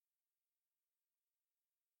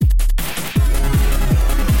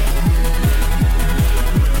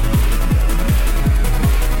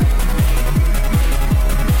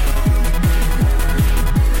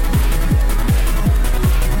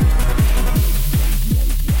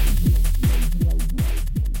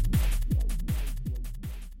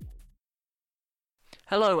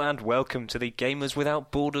Hello and welcome to the Gamers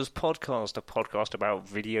Without Borders podcast, a podcast about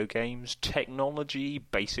video games, technology,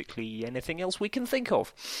 basically anything else we can think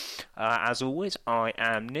of. As always, I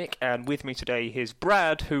am Nick, and with me today is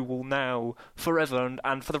Brad, who will now, forever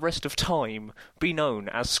and for the rest of time, be known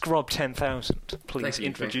as Scrub10000. Please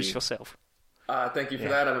introduce yourself. Thank you for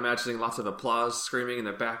that. I'm imagining lots of applause, screaming in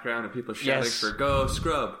the background, and people shouting for "Go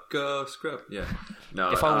Scrub, go Scrub!" Yeah. No.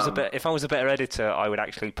 If I was a better editor, I would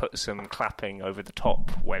actually put some clapping over the top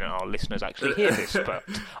when our listeners actually hear this. But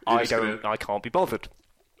I can't be bothered.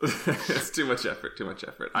 It's too much effort.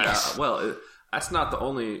 Yes. That's not the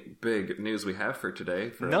only big news we have for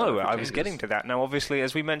today. I was getting to that. Now, obviously,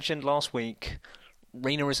 as we mentioned last week,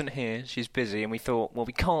 Rena isn't here. She's busy, and we thought, well,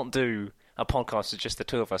 we can't do a podcast with just the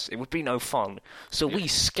two of us. It would be no fun. So we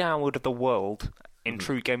scoured the world in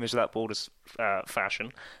true Gamers Without Borders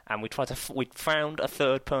fashion, and we found a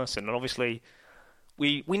third person. And obviously,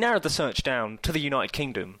 we narrowed the search down to the United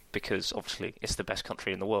Kingdom because obviously it's the best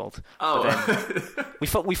country in the world. Oh, but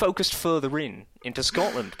then we focused further into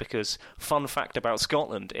Scotland because, fun fact about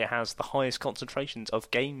Scotland, it has the highest concentrations of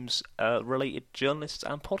games related journalists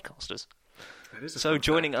and podcasters. So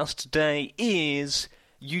joining us today is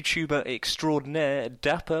YouTuber extraordinaire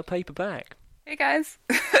Dapper Paperback. Hey guys.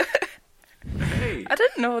 Hey. I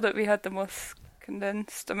didn't know that we had the most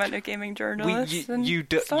condensed amount of gaming journalists. You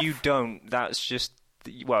don't. That's just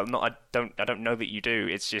I don't know that you do.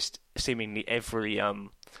 It's just seemingly every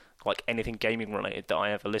like anything gaming related that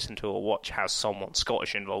I ever listen to or watch has someone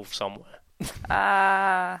Scottish involved somewhere.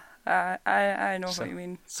 I know what you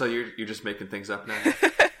mean. So you're just making things up now.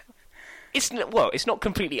 It's not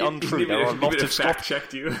completely untrue. There are a lot of fact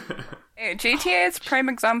checked you. GTA is prime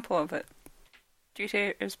example of it.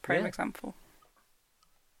 GTA is prime example.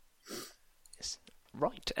 Yes.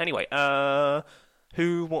 Right. Anyway, Brad,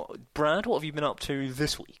 what have you been up to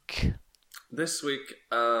this week? This week,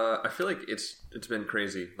 I feel like it's been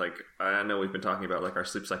crazy. Like, I know we've been talking about like our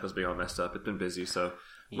sleep cycles being all messed up. It's been busy, so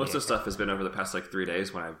most of the stuff has been over the past like 3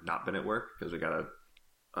 days when I've not been at work because we got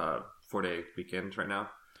a 4-day weekend right now.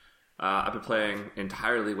 I've been playing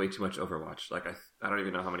entirely way too much Overwatch. Like I don't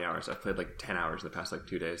even know how many hours. I've played like 10 hours in the past like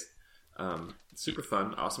 2 days. Super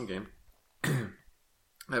fun, awesome game.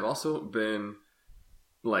 I've also been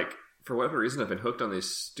like, for whatever reason, I've been hooked on these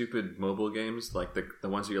stupid mobile games, like the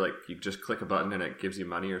ones where you just click a button and it gives you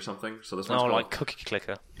money or something. So this one's called, like Cookie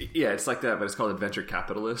Clicker. Yeah, it's like that, but it's called Adventure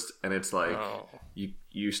Capitalist, and it's like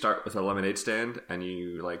you start with a lemonade stand and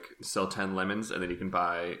you like sell 10 lemons, and then you can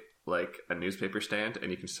buy like a newspaper stand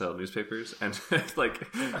and you can sell newspapers, and it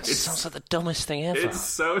sounds like the dumbest thing ever. It's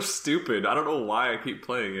so stupid. I don't know why I keep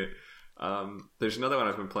playing it. There's another one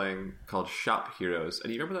I've been playing called Shop Heroes,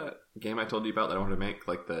 and you remember that game I told you about that I wanted to make,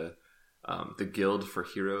 like the guild for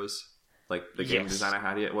heroes, like the game design I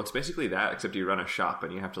had yet? Well, it's basically that, except you run a shop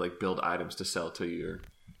and you have to like build items to sell to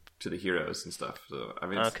the heroes and stuff. So I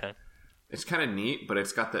mean, it's kind of neat, but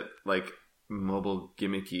it's got that like mobile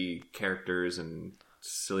gimmicky characters and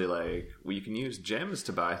silly you can use gems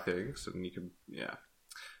to buy things, and you can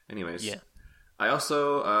anyways. I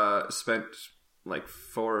also spent like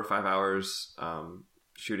 4 or 5 hours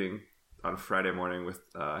shooting on Friday morning with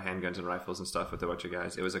handguns and rifles and stuff with a bunch of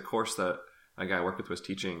guys. It was a course that a guy I worked with was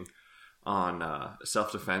teaching on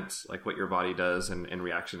self-defense, like what your body does and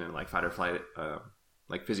reaction and like fight or flight,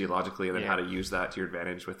 like physiologically, and then how to use that to your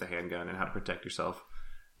advantage with the handgun and how to protect yourself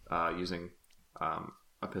using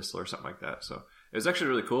a pistol or something like that. So it was actually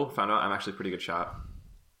really cool. Found out I'm actually a pretty good shot.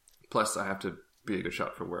 Plus, I have to be a good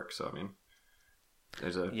shot for work. So I mean,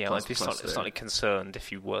 there's a I'd be slightly concerned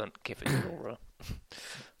if you weren't given your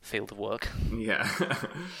field of work. Yeah.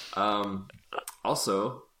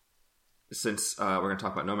 Also, since we're going to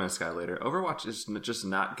talk about No Man's Sky later, Overwatch is just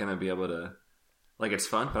not going to be able to, like, it's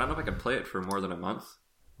fun, but I don't know if I can play it for more than a month,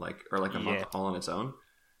 or a month all on its own.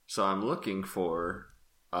 So I'm looking for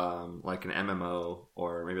like an MMO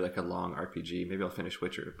or maybe like a long RPG. Maybe I'll finish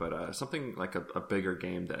Witcher, but something like a bigger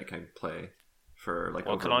game that I can play for like.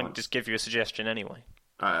 Well, can I just give you a suggestion anyway?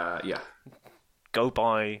 Yeah. Go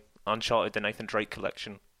buy Uncharted: The Nathan Drake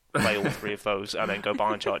Collection. Play all 3 of those, and then go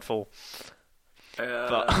buy Uncharted 4.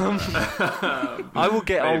 But I will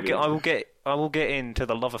get into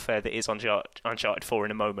the love affair that is Uncharted 4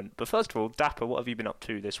 in a moment. But first of all, Dapper, what have you been up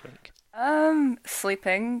to this week?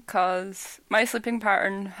 Sleeping, because my sleeping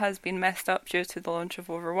pattern has been messed up due to the launch of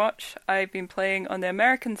Overwatch. I've been playing on the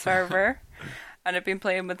American server, and I've been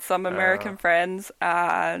playing with some American friends,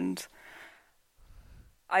 and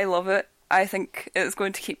I love it. I think it's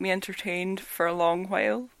going to keep me entertained for a long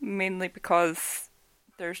while, mainly because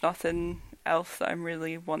there's nothing else that I'm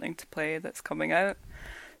really wanting to play that's coming out.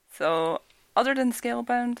 So, other than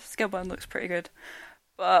Scalebound looks pretty good.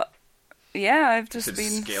 But yeah, I've just Is it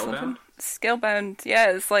been Scalebound? Scalebound.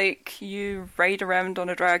 Yeah, it's like you ride around on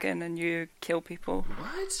a dragon and you kill people.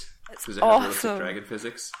 What? It's Does it have realistic awesome. dragon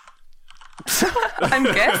physics? I'm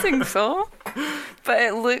guessing so, but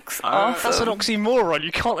it looks awesome. That's an oxymoron.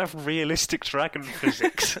 You can't have realistic dragon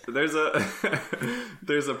physics. There's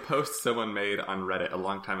a post someone made on Reddit a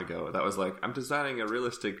long time ago that was like, I'm designing a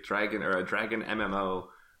realistic dragon or a dragon MMO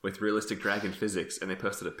with realistic dragon physics, and they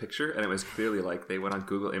posted a picture, and it was clearly like they went on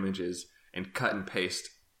Google Images and cut and paste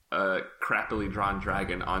a crappily drawn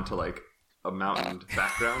dragon onto like a mountain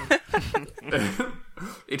background.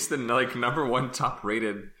 It's the like number one top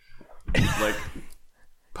rated like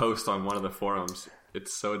post on one of the forums.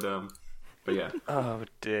 It's so dumb. But yeah, Oh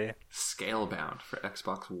dear. Scalebound for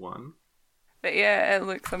Xbox One. But yeah, it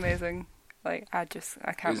looks amazing. Like I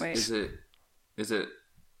can't wait. Is it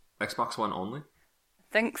Xbox One only?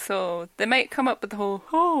 Think so. They might come up with the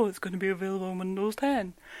whole, it's going to be available on Windows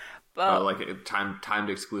 10. But Like a timed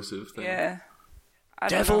exclusive thing. yeah, I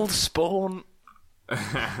don't know. Devil's Spawn.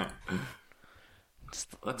 That's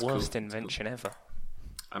Worst cool. invention ever.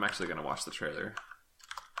 I'm actually gonna watch the trailer.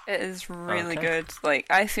 It is really Okay. good. Like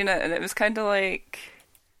I seen it and it was kind of like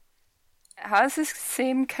it has this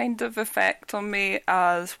same kind of effect on me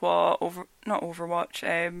as what not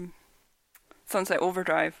Overwatch, Sunset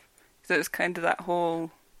Overdrive. So it was kind of that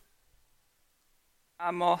whole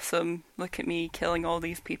I'm awesome, look at me killing all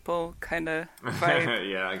these people kind of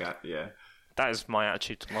vibe. yeah. That is my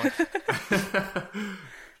attitude to life.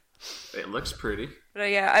 It looks pretty. But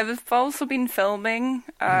yeah, I've also been filming.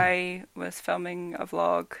 I was filming a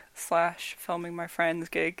vlog / filming my friend's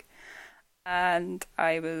gig. And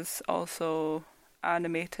I was also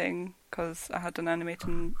animating because I had an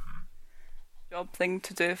animating job thing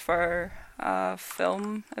to do for a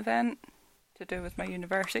film event to do with my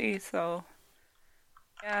university. So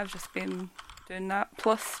yeah, I've just been doing that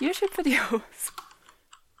plus YouTube videos.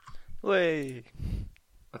 Way.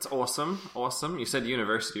 That's awesome. You said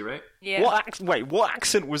university, right? Yeah. What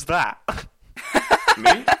accent was that?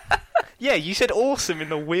 Me? Yeah, you said awesome in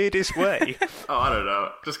the weirdest way. Oh, I don't know.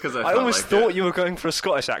 Just because I I felt almost like thought it. you were going for a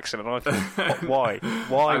Scottish accent, and I thought, why?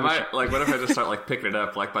 Why? I would might like. What if I just start like picking it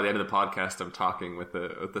up? Like by the end of the podcast, I'm talking with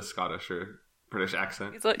the Scottish or British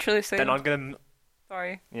accent. He's literally saying, Then I'm gonna.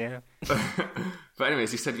 sorry. Yeah. But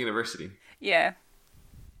anyways, you said university. Yeah.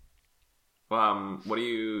 What are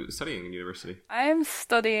you studying in university? I am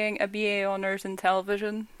studying a BA Honours in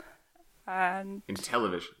television. And In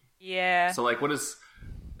television. yeah. So like, what is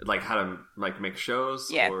like how to like make shows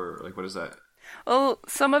Yeah. or like what is that? Well,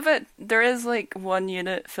 some of it, there is like one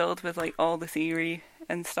unit filled with like all the theory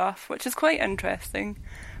and stuff, which is quite interesting.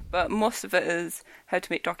 But most of it is how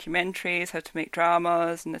to make documentaries, how to make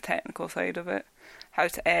dramas, and the technical side of it. How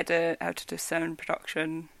to edit, how to do sound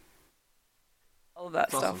production, all of that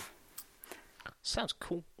That's awesome. stuff. Sounds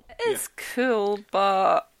cool. It's cool,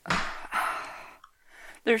 but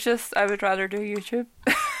there's just, I would rather do YouTube.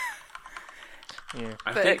 Yeah.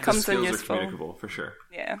 I But think it comes the in skills are useful. communicable for sure.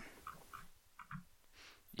 Yeah.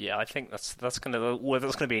 Yeah, I think that's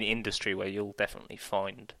gonna be an industry where you'll definitely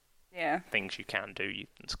find Yeah. things you can do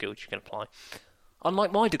and skills you can apply.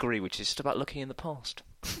 Unlike my degree, which is just about looking in the past.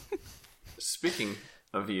 Speaking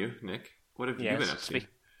of you, Nick, what have you Yes, been up to?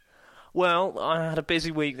 Well, I had a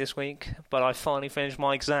busy week this week, but I finally finished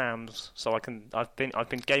my exams, so I've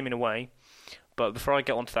been gaming away. But before I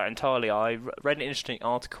get onto that entirely, I read an interesting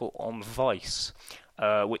article on Vice,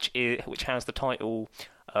 which has the title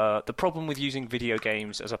 "The Problem with Using Video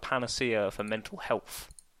Games as a Panacea for Mental Health."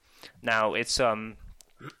 Now, it's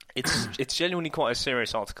genuinely quite a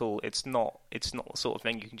serious article. It's not the sort of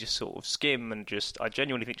thing you can just sort of skim and I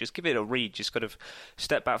genuinely think just give it a read. Just kind of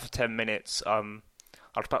step back for 10 minutes.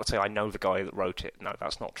 I was about to say I know the guy that wrote it. No,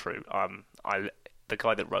 that's not true. The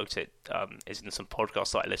guy that wrote it is in some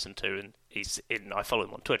podcasts that I listen to, and I follow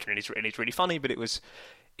him on Twitter, and he's really funny. But it was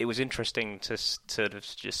interesting to sort of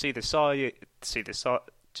just see this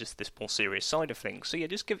more serious side of things. So yeah,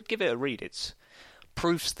 just give it a read. It's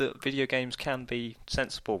proofs that video games can be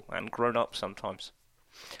sensible and grown up sometimes.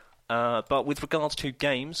 But with regards to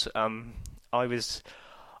games, the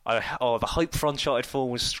hype for Uncharted 4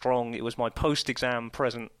 was strong. It was my post-exam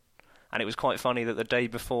present, and it was quite funny that the day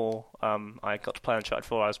before I got to play Uncharted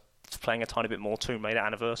 4, I was playing a tiny bit more Tomb Raider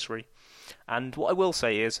Anniversary. And what I will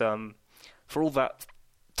say is, for all that,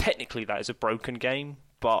 technically that is a broken game,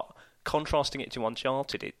 but contrasting it to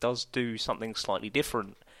Uncharted, it does do something slightly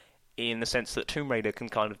different in the sense that Tomb Raider can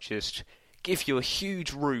kind of just give you a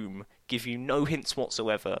huge room, give you no hints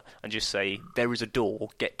whatsoever, and just say, there is a door,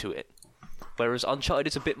 get to it. Whereas Uncharted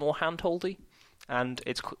is a bit more handholdy, and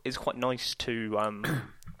it's quite nice to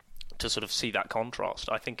to sort of see that contrast.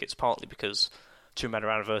 I think it's partly because Tomb Raider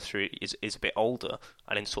Anniversary is a bit older,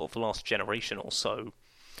 and in sort of the last generation or so,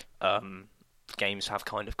 games have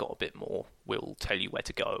kind of got a bit more, will tell you where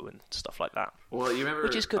to go and stuff like that. Well, you remember,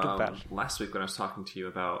 which is good and bad. Last week when I was talking to you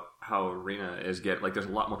about how Rena is there's a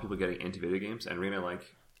lot more people getting into video games, and Rena,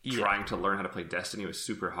 trying to learn how to play Destiny was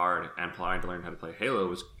super hard, and trying to learn how to play Halo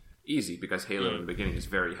was easy, because Halo in the beginning is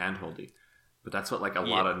very handholdy. But that's what a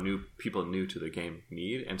lot of people new to the game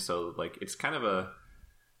need, and so it's kind of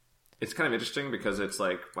interesting, because it's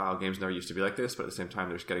wow, games never used to be like this, but at the same time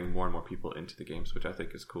there's getting more and more people into the games, which I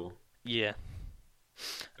think is cool. Yeah.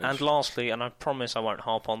 And lastly, and I promise I won't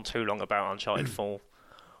harp on too long about Uncharted 4,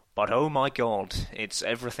 but oh my god, it's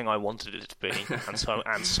everything I wanted it to be,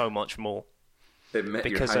 and so much more. It met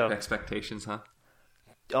your hype expectations, huh?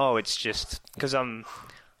 Oh, it's just because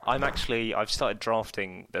I've started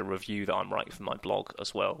drafting the review that I'm writing for my blog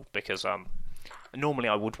as well, because normally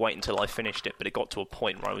I would wait until I finished it, but it got to a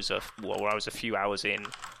point where I was a few hours in,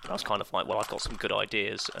 and I was kind of like, well, I've got some good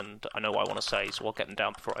ideas, and I know what I want to say, so I'll get them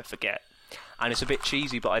down before I forget. And it's a bit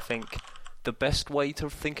cheesy, but I think the best way to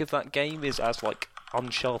think of that game is as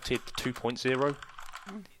Uncharted 2.0.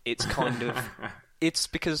 It's kind of... It's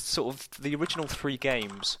because sort of the original 3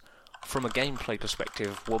 games, from a gameplay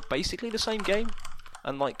perspective, were basically the same game.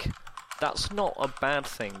 And that's not a bad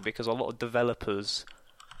thing, because a lot of developers,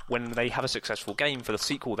 when they have a successful game for the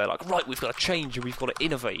sequel, they're like, right, we've got to change and we've got to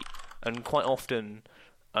innovate. And quite often,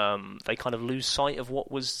 they kind of lose sight of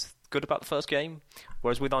what was good about the first game.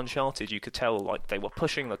 Whereas with Uncharted, you could tell they were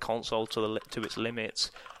pushing the console to its limits.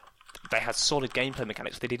 They had solid gameplay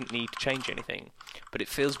mechanics. They didn't need to change anything. But it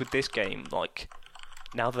feels with this game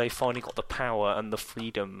now that they've finally got the power and the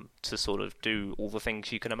freedom to sort of do all the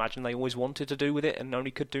things you can imagine they always wanted to do with it and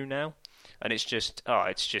only could do now. And it's just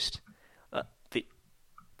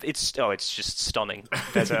stunning.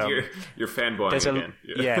 There's you're fanboying again.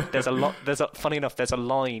 There's a lot. Funny enough, there's a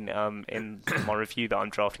line in my review that I'm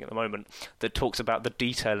drafting at the moment that talks about the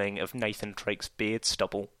detailing of Nathan Drake's beard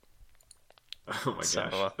stubble. Oh my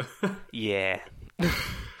gosh. Yeah.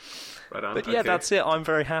 Right on. But yeah, that's it. I'm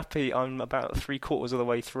very happy. I'm about 3/4 of the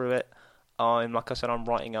way through it. Like I said, I'll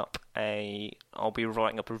be writing up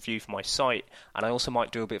a review for my site, and I also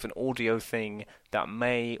might do a bit of an audio thing that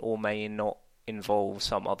may or may not involve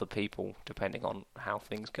some other people, depending on how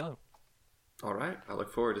things go. All right. I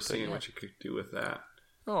look forward to seeing what you could do with that.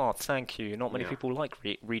 Oh, thank you. Not many people like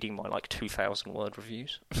reading my 2,000-word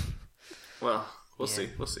reviews. Well, we'll see.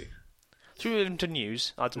 We'll see. Through into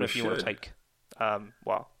news, I don't know if you want to take...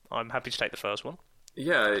 I'm happy to take the first one.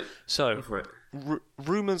 Yeah, so, go for it.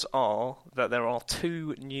 Rumours are that there are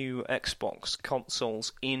 2 new Xbox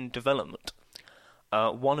consoles in development.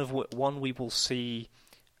 One we will see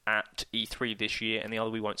at E3 this year, and the other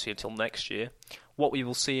we won't see until next year. What we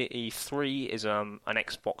will see at E3 is an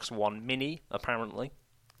Xbox One Mini, apparently.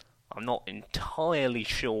 I'm not entirely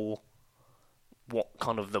sure what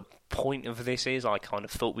kind of the point of this is. I kind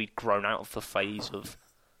of thought we'd grown out of the phase of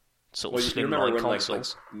sort of slimline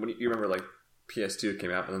consoles. You remember PS2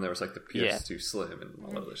 came out, and then there was the PS2 Slim and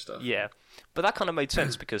all that other stuff. Yeah, but that kind of made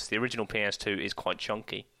sense because the original PS2 is quite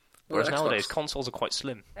chunky, whereas nowadays consoles are quite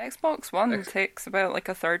slim. Xbox One takes about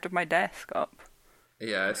a third of my desk up.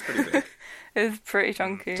 Yeah, it's pretty big. It's pretty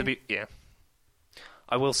chunky.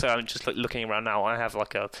 I will say, I'm just looking around now. I have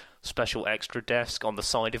a special extra desk on the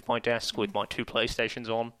side of my desk with my 2 PlayStations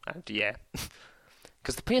on, and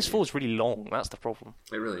because the PS4 is really long. That's the problem.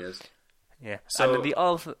 It really is. Yeah. So and the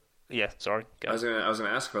other, sorry. Go. I was gonna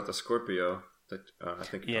ask about the Scorpio that I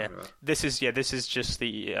think you're talking about. This is just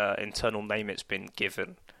the internal name it's been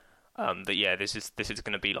given. This is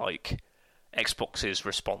going to be Xbox's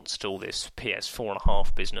response to all this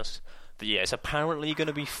PS4.5 business. It's apparently going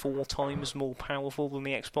to be 4 times more powerful than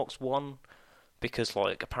the Xbox One, because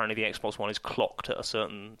apparently the Xbox One is clocked at a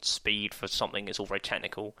certain speed for something. It's all very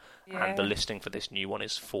technical, and the listing for this new one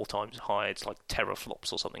is 4 times higher. It's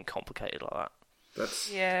teraflops or something complicated like that.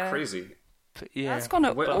 That's crazy. But, that's going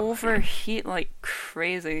to overheat like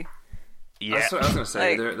crazy. Yeah, that's what I was going to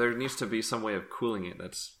say. There needs to be some way of cooling it.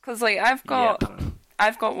 That's because I've got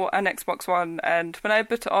an Xbox One, and when I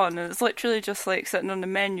boot it on, and it's literally just sitting on the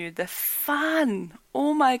menu, the fan,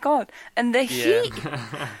 oh my god, and the heat,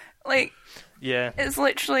 it's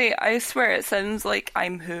literally, I swear it sounds like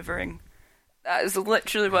I'm hoovering. That is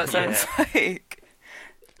literally what it sounds like.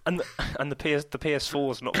 And the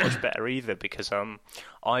PS4 is not much better either, because I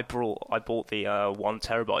bought the 1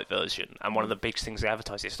 terabyte version, and one of the big things they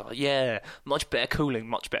advertise is much better cooling,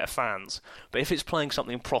 much better fans. But if it's playing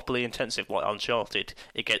something properly intensive like Uncharted,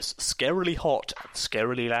 it gets scarily hot and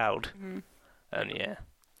scarily loud. Mm. And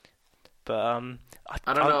but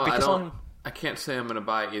I don't know. Because I can't say I'm going to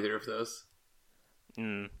buy either of those.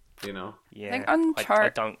 Mm, You know? yeah, I think I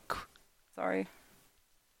Uncharted. don't. Sorry.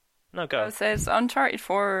 No, go. It says Uncharted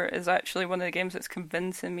 4 is actually one of the games that's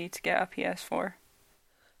convincing me to get a PS4.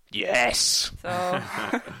 Yes, So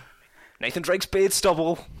Nathan Drake's beard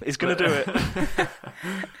stubble is going to do it.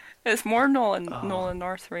 it's more Nolan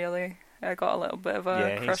North, really. I got a little bit of a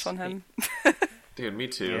Yeah, crush on him. Dude, me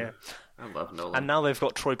too. Yeah. I love Nolan. And now they've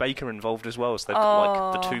got Troy Baker involved as well, so they've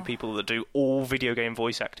got like the two people that do all video game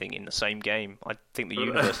voice acting in the same game. I think the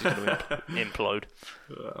universe is going to implode.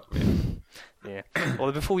 Oh, man. Yeah.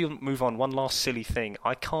 Well, before we move on, one last silly thing.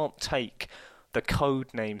 I can't take the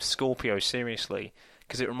code name Scorpio seriously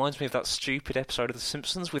because it reminds me of that stupid episode of The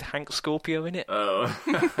Simpsons with Hank Scorpio in it. Oh.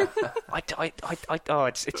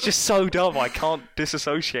 It's just so dumb. I can't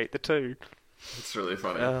disassociate the two. It's really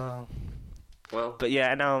funny. Well, But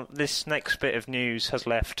yeah, now this next bit of news has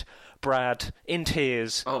left Brad in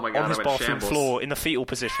tears Oh my God, on his I'm in bathroom shambles. floor in the fetal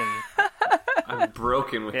position. I'm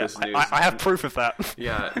broken with Yeah, this news. I have proof of that.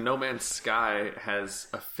 Yeah, No Man's Sky has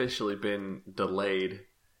officially been delayed.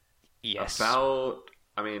 Yes. About,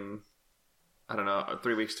 I don't know,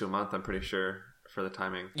 3 weeks to a month, I'm pretty sure, for the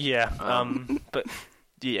timing. Yeah, but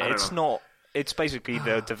yeah, I don't it's know. not. It's basically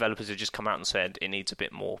the developers have just come out and said it needs a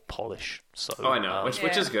bit more polish. So, Oh, I know, which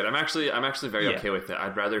Yeah. is good. I'm actually very Yeah. okay with it.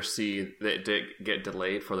 I'd rather see that it get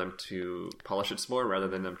delayed for them to polish it some more rather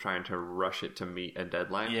than them trying to rush it to meet a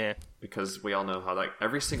deadline. Yeah. Because we all know how, like,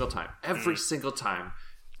 every single time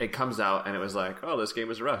it comes out and it was like, oh, this game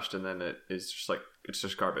was rushed, and then it is just like, it's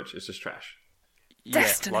just garbage. It's just trash. yeah,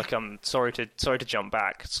 Destiny. like sorry to jump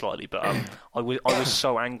back slightly, but I was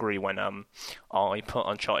so angry when I put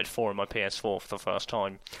Uncharted 4 on my PS4 for the first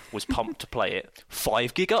time. Was pumped to play it.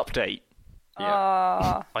 5 gig update.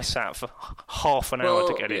 Yeah. I sat for half an hour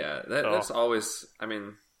to get it. Yeah, that's always.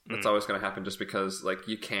 That's always going to happen, just because like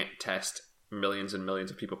you can't test millions and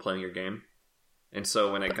millions of people playing your game, and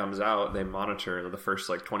so when it comes out, they monitor the first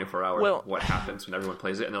like 24 hours Well- of what happens when everyone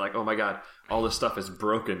plays it, and they're like, "Oh my god, all this stuff is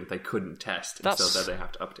broken that they couldn't test," and so then they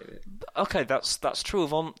have to update it. Okay, that's true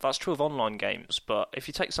of online games, but if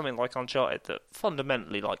you take something like Uncharted, that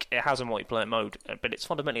fundamentally, like, it has a multiplayer mode, but it's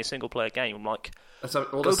fundamentally a single player game. Like, The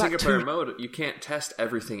Go single back player to- mode, you can't test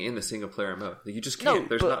everything in the single player mode. You just No, can't.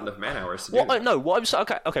 There's but not enough man hours to do what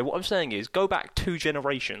that. what I'm saying is, go back 2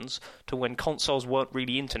 generations to when consoles weren't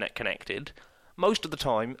really internet connected. Most of the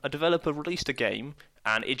time, a developer released a game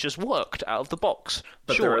and it just worked out of the box.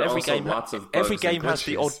 But sure, there are every also game lots of every bugs and game has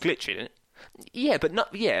the glitches. odd glitch in it.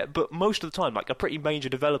 Yeah, but most of the time, like a pretty major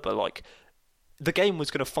developer, like the game was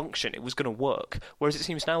going to function, it was going to work. Whereas it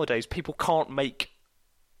seems nowadays people can't make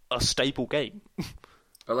a stable game.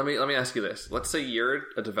 Well, let me ask you this. Let's say you're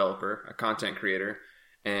a developer, a content creator,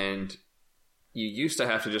 and you used to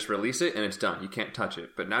have to just release it and it's done. You can't touch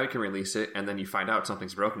it. But now you can release it and then you find out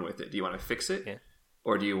something's broken with it. Do you want to fix it? Yeah.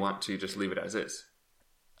 Or do you want to just leave it as is?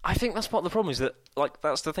 I think that's part of the problem, is that, like,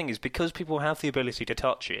 that's the thing, is because people have the ability to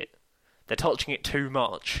touch it, they're touching it too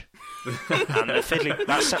much. And they're fiddling.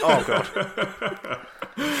 Oh, God.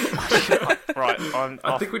 Right.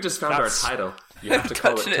 I think we just found our title. You have to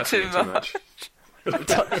call it touching it too much.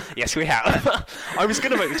 Yes, we have. I was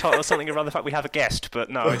going to make the title something around the fact we have a guest, but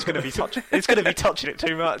no, it's going to be touching it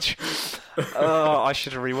too much. Oh, I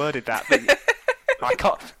should have reworded that. But I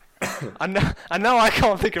can't. And now I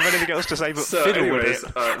can't think of anything else to say but So fiddle anyways,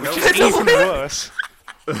 with it. no Which is even worse.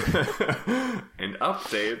 and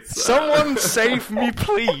updates. Someone save me,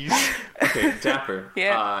 please. Okay, Dapper.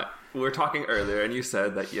 Yeah. We were talking earlier, and you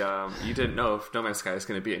said that you didn't know if No Man's Sky is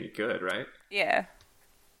going to be any good, right? Yeah.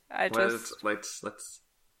 Let's. Um,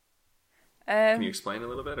 Can you explain a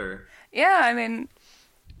little bit, or? Yeah, I mean,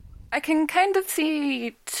 I can kind of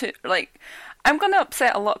see I'm going to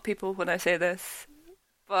upset a lot of people when I say this,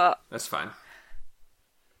 but That's fine.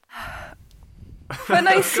 when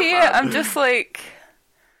I see it, I'm just like,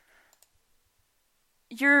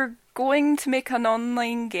 you're going to make an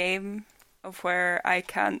online game of where I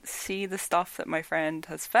can't see the stuff that my friend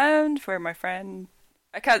has found,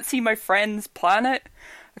 I can't see my friend's planet,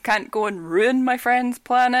 I can't go and ruin my friend's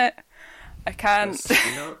planet, I can't,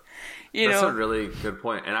 That's a really good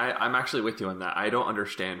point, and I'm actually with you on that. I don't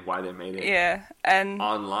understand why they made it yeah, and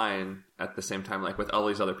online at the same time, like with all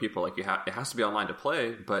these other people. Like it has to be online to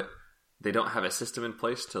play, but they don't have a system in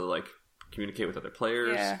place to like communicate with other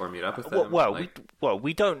players or meet up with them.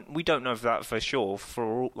 We don't know that for sure. For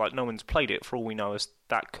all, like, no one's played it. For all we know, is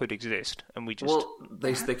that could exist, and we just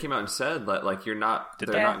they came out and said that like they're not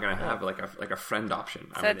going to have like a friend option.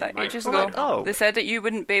 said that ages ago. They said that you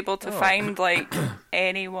wouldn't be able to find like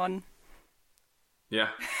anyone. Yeah,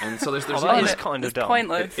 and so there's that is kind of dumb,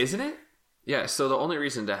 pointless, isn't it? Yeah, so the only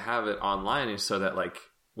reason to have it online is so that, like,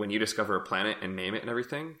 when you discover a planet and name it and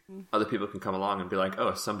everything, other people can come along and be like,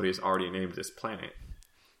 oh, somebody's already named this planet.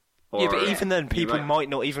 Yeah, but Or even then, people might- might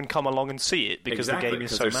not even come along and see it because exactly, the game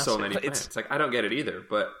is 'cause so there's massive. so many planets. It's like, I don't get it either,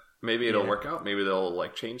 but maybe it'll work out. Maybe they'll,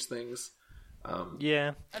 like, change things.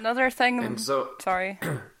 Yeah. Another thing. And so... Sorry.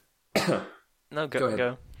 No, Go go. ahead.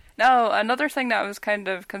 Go. No, another thing that was kind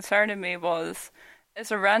of concerning me was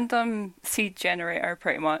it's a random seed generator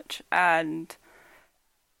pretty much, and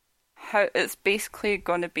how it's basically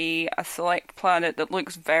going to be a select planet that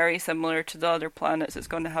looks very similar to the other planets. It's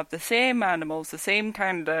going to have the same animals, the same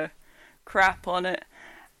kind of crap on it,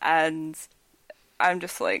 and I'm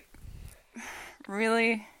just like,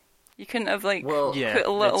 really? You couldn't have like Yeah, put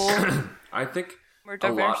a little I think more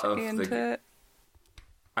a lot of diversity into it?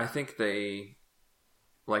 I think they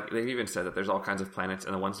they've even said that there's all kinds of planets,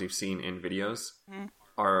 and the ones we've seen in videos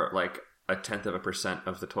are like 0.1%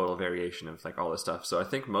 of the total variation of like all this stuff. So I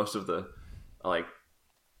think most of the like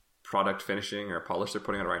product finishing or polish they're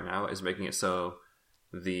putting on right now is making it so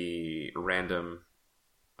the random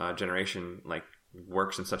generation like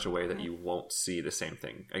works in such a way that you won't see the same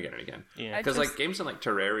thing again and again. Yeah. Because like games in like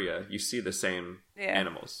Terraria, you see the same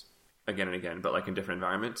animals again and again, but like in different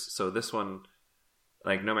environments. So this one,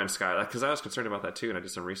 like No Man's Sky, because I was concerned about that too, and I did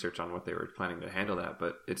some research on what they were planning to handle that.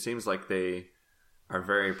 But it seems like they are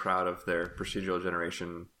very proud of their procedural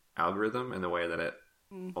generation algorithm and the way that it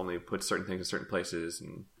only puts certain things in certain places,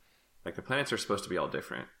 and like the planets are supposed to be all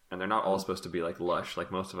different, and they're not all supposed to be like lush.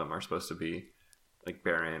 Like most of them are supposed to be like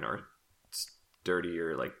barren or dirty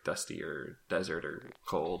or like dusty or desert or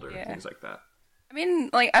cold or things like that. I mean,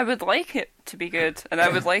 like, I would like it to be good, and I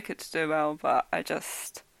would like it to do well, but I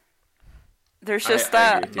just... There's just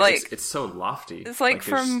I agree that, with you. like... It's so lofty. It's like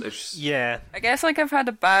from... Yeah. I guess, like, I've had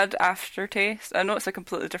a bad aftertaste. I know it's a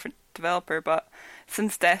completely different developer, but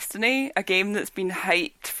since Destiny, a game that's been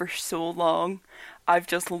hyped for so long, I've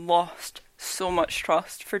just lost so much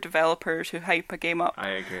trust for developers who hype a game up I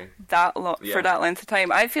agree. for that length of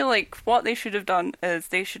time. I feel like what they should have done is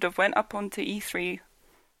they should have went up onto E3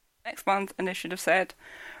 next month and they should have said,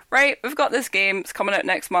 right, we've got this game, it's coming out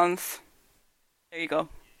next month. There you go.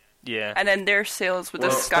 Yeah. And then their sales would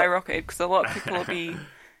have skyrocketed because a lot of people will be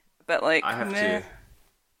a bit like, I meh.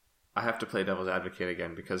 have to play devil's advocate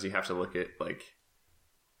again, because you have to look at like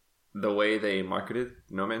the way they marketed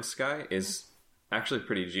No Man's Sky is actually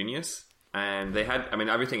pretty genius. And they had, I mean,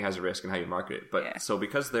 everything has a risk in how you market it, but so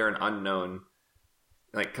because they're an unknown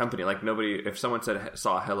like company, like nobody, if someone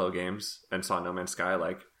saw Hello Games and saw No Man's Sky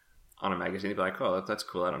like on a magazine, they'd be like, oh, that's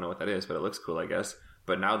cool. I don't know what that is, but it looks cool, I guess.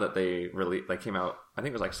 But now that they really came out, I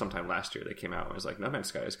think it was like sometime last year, they came out and was like, No Man's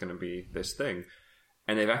Sky is going to be this thing,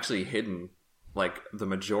 and they've actually hidden like the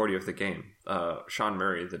majority of the game. Sean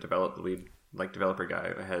Murray, the lead developer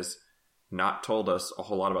guy, has not told us a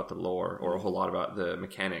whole lot about the lore or a whole lot about the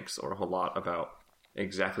mechanics or a whole lot about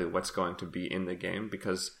exactly what's going to be in the game,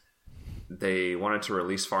 because they wanted to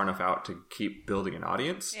release far enough out to keep building an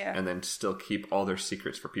audience and then still keep all their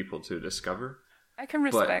secrets for people to discover. I can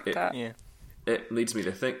respect that. Yeah. It leads me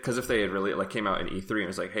to think, because if they had really came out in E3 and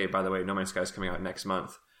was like, hey, by the way, No Man's Sky is coming out next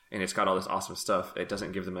month and it's got all this awesome stuff, it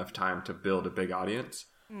doesn't give them enough time to build a big audience.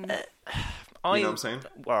 You know what I'm saying?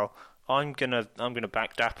 Well, I'm gonna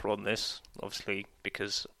back Dapper on this, obviously,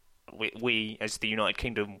 because we as the United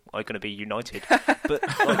Kingdom are going to be united. But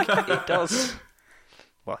like, it does.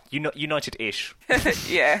 Well, united-ish.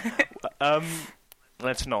 Yeah.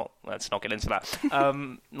 Let's not get into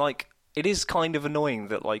that. Like, it is kind of annoying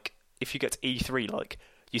that like if you get to E3, like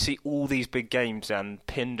you see all these big games and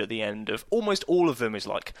pinned at the end of almost all of them is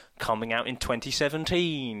like coming out in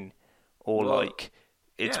 2017 or like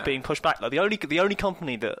it's being pushed back. Like the only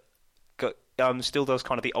company that still does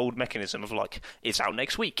kind of the old mechanism of like it's out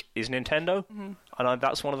next week is Nintendo, and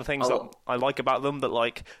that's one of the things that I like about them, that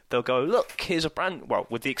like they'll go, look, here's a brand, well,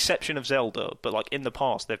 with the exception of Zelda, but like in the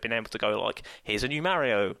past they've been able to go like, here's a new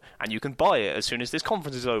Mario and you can buy it as soon as this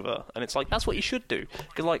conference is over, and it's like that's what you should do,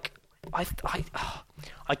 because like I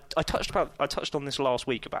touched on this last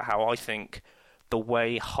week about how I think the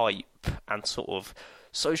way hype and sort of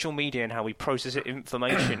social media and how we process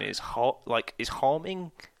information is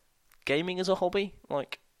harming gaming as a hobby.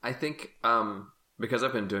 Like, I think because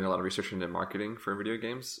I've been doing a lot of research into marketing for video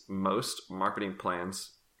games, most marketing plans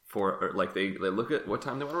for like they look at what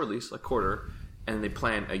time they want to release a quarter, and they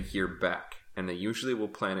plan a year back, and they usually will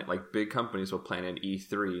plan it like big companies will plan in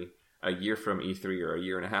E3 a year from E3 or a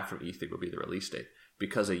year and a half from E3 will be the release date,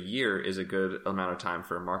 because a year is a good amount of time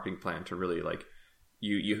for a marketing plan to really like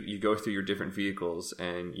you go through your different vehicles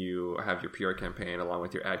and you have your PR campaign along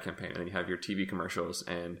with your ad campaign, and then you have your TV commercials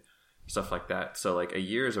and stuff like that. So like a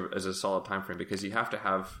year is a solid time frame, because you have to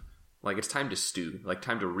have like, it's time to stew, like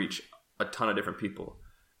time to reach a ton of different people.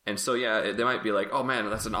 And so yeah, they might be like, oh man,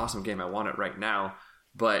 that's an awesome game, I want it right now,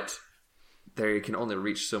 but they can only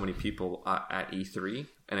reach so many people at E3.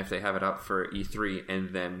 And if they have it up for E3 and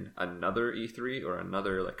then another E3 or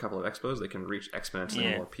another like couple of expos, they can reach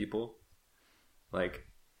exponentially more people. Like,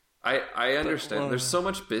 I understand. There's so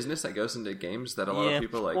much business that goes into games that a lot of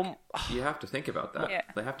people you have to think about that. Yeah.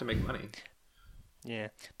 They have to make money. Yeah,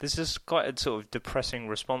 this is quite a sort of depressing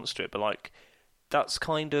response to it, but like, that's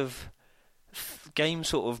kind of game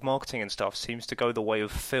sort of marketing and stuff seems to go the way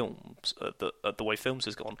of films, the way films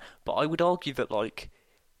has gone. But I would argue that like,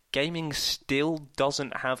 gaming still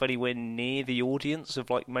doesn't have anywhere near the audience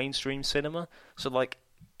of like mainstream cinema. So like,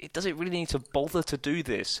 it doesn't really need to bother to do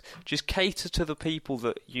this. Just cater to the people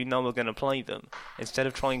that you know are going to play them, instead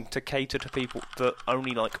of trying to cater to people that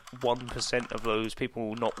only like 1% of those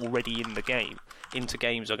people not already in the game, into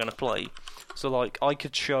games are going to play. So like, I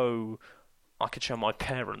could show my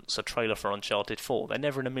parents a trailer for Uncharted 4. They're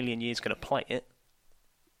never in a million years going to play it.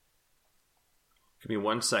 Give me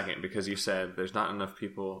 1 second, because you said there's not enough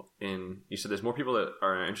people in... You said there's more people that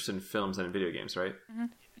are interested in films than in video games, right? Mm-hmm.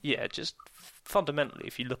 Yeah, just fundamentally,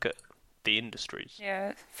 if you look at the industries.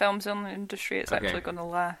 Yeah, films in the industry, it's actually going to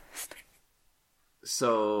last.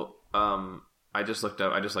 So, I just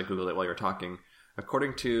Googled it while you were talking.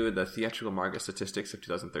 According to the theatrical market statistics of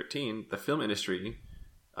 2013, the film industry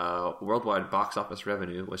worldwide box office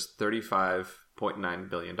revenue was $35.9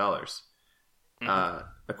 billion.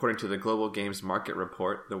 According to the Global Games Market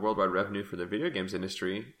Report, the worldwide revenue for the video games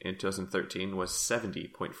industry in 2013 was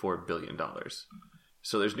 $70.4 billion.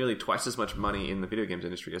 So there's nearly twice as much money in the video games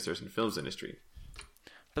industry as there's in the films industry.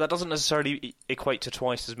 But that doesn't necessarily equate to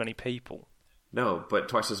twice as many people. No, but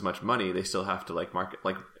twice as much money, they still have to like market.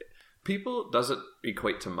 Like, people doesn't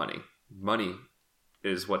equate to money. Money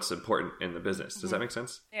is what's important in the business. Does that make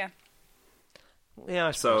sense? Yeah. Yeah,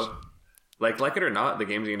 I suppose. So, like it or not, the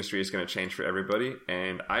games industry is going to change for everybody.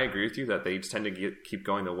 And I agree with you that they tend to keep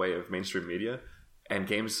going the way of mainstream media. And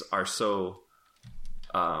games are so...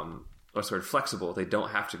 sort of flexible, they don't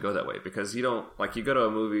have to go that way, because you don't, like, you go to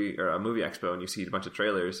a movie or a movie expo and you see a bunch of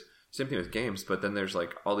trailers. Same thing with games, but then there's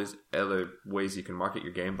like all these other ways you can market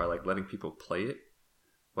your game by like letting people play it.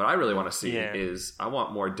 What I really want to see is, I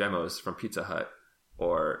want more demos from Pizza Hut,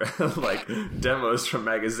 or like demos from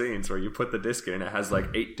magazines where you put the disc in and it has like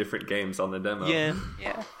 8 different games on the demo. Yeah.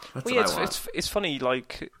 That's well, what I want. It's funny,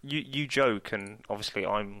 like you joke, and obviously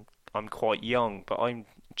I'm quite young, but I'm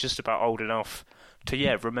just about old enough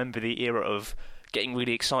to remember the era of getting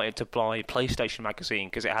really excited to buy PlayStation magazine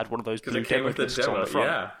because it had one of those blue demo discs on the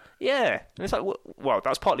front. Yeah, and it's like, well,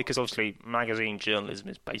 that's partly because obviously magazine journalism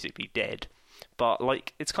is basically dead, but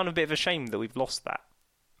like, it's kind of a bit of a shame that we've lost that.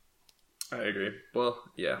 I agree. Well,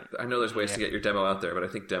 yeah, I know there's ways to get your demo out there, but I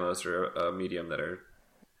think demos are a medium that are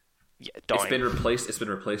dying. It's been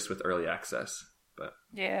replaced with early access, but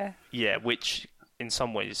yeah, which in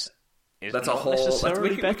some ways. That's a whole.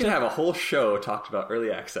 We can have a whole show talked about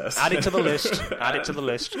early access. Add it to the list. Add it to the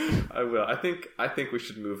list. I will. I think we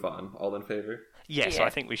should move on. All in favor? Yes,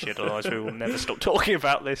 I think we should. Otherwise, we will never stop talking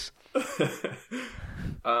about this.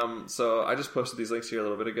 So I just posted these links here a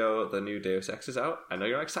little bit ago. The new Deus Ex is out. I know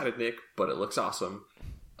you're excited, Nick, but it looks awesome.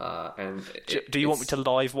 Do you want me to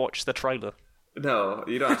live watch the trailer? No,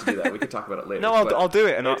 you don't have to do that. We can talk about it later. No, I'll do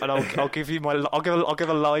it, and I'll give you I'll give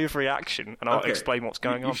a live reaction, and I'll explain what's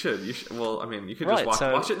going on. You should. Well, I mean, you could just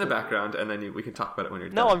watch it in the background, and then we can talk about it when you're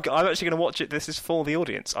done. No, I'm actually going to watch it. This is for the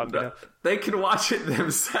audience. They can watch it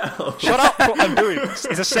themselves. Shut up! What I'm doing is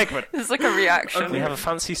a segment. It's like a reaction. Okay. We have a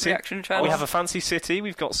fancy reaction channel. We have a fancy city.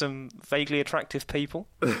 We've got some vaguely attractive people.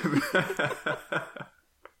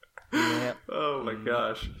 Oh my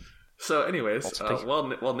gosh. So, anyways, while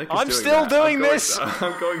Nick is I'm still doing this.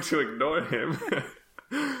 I'm going to ignore him.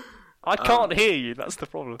 I can't hear you. That's the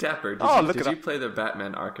problem. Dapper, did you play the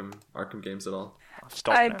Batman Arkham games at all?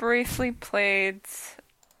 I briefly played.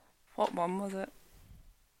 What one was it?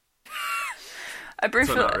 I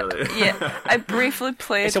briefly. So not really. Yeah, I briefly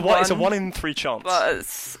played. It's a 1 in 3 chance. But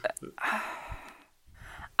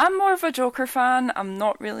I'm more of a Joker fan. I'm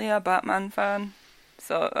not really a Batman fan.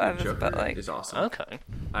 So I was Joker a bit like, is awesome. Okay.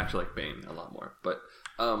 I actually like Bane a lot more, but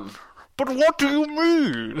But what do you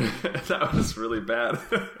mean? That was really bad.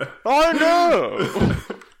 I know.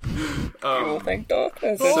 You'll think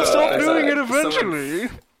darkness. I'll stop doing it eventually.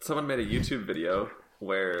 Someone made a YouTube video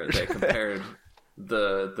where they compared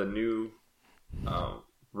the new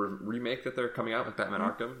remake that they're coming out with Batman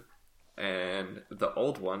Arkham and the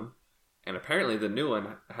old one, And apparently the new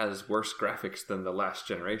one has worse graphics than the last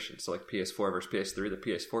generation. So like PS4 versus PS3, the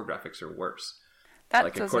PS4 graphics are worse. That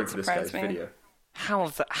like doesn't according to this surprise guy's me. video.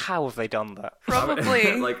 How have they done that?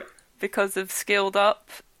 Probably like because they've scaled up.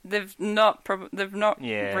 They've not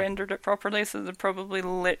Yeah. rendered it properly, so they've probably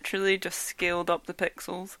literally just scaled up the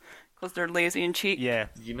pixels because they're lazy and cheap. Yeah.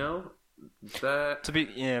 you know that To be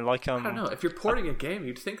like I don't know. If you're porting a game,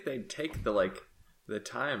 you'd think they'd take the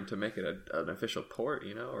time to make it an official port,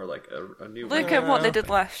 or like a new Look at what they did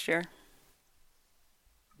last year.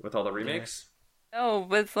 with all the remakes. Oh,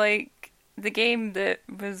 with like the game that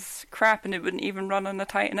was crap and it wouldn't even run on the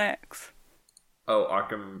Titan X. Oh,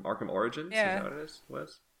 Arkham Origins. Yeah. Is that what it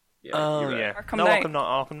was? Yeah. Oh you're right. yeah. Arkham no, Knight.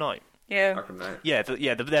 Arkham Knight. Yeah. Arkham Knight. Yeah,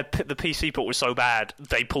 the PC port was so bad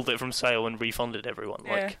they pulled it from sale and refunded everyone.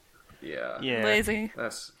 Like, Yeah. yeah, Lazy.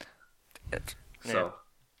 That's It- so. Yeah.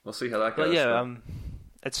 We'll see how that goes. But yeah, but-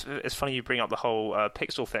 it's funny you bring up the whole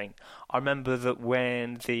pixel thing. I remember that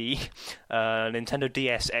when the Nintendo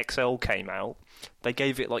DS XL came out, they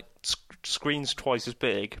gave it like screens twice as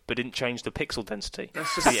big, but didn't change the pixel density.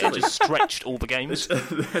 That's just So, yeah, it silly. just stretched all the games. And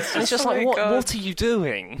it's just Oh like, my what? God. What are you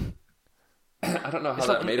doing? I don't know how It's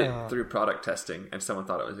that like- made it through product testing, and someone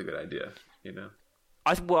thought it was a good idea.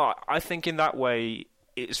 I think in that way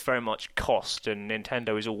it's very much cost, and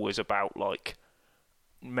Nintendo is always about like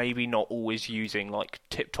maybe not always using like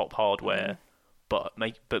tip-top hardware, but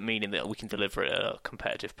meaning that we can deliver it at a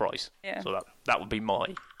competitive price. Yeah. So that would be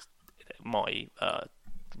my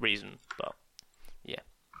reason, but yeah.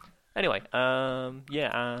 Anyway,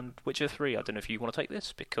 and Witcher 3. I don't know if you want to take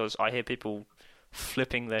this because I hear people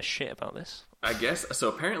flipping their shit about this. I guess so.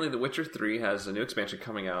 Apparently, The Witcher 3 has a new expansion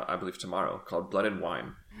coming out, I believe tomorrow, called Blood and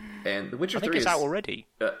Wine. And The Witcher I think 3 it's is out already.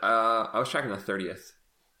 I was tracking the 30th,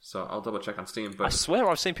 so I'll double check on Steam. I But swear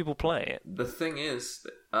I've seen people play it. the thing is,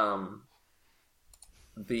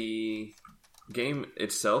 the game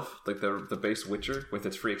itself, like the base Witcher with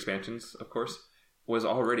its free expansions, of course, was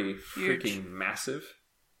already Huge. freaking massive.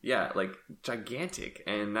 Yeah, like gigantic.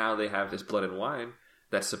 And now they have this Blood and Wine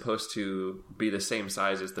that's supposed to be the same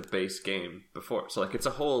size as the base game before. So like it's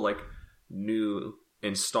a whole like new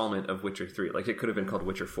installment of Witcher 3. Like it could have been called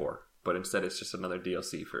Witcher 4, but instead it's just another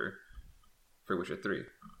DLC for Witcher 3.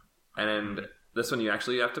 And this one you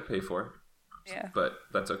actually have to pay for. Yeah. But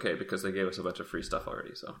that's okay because they gave us a bunch of free stuff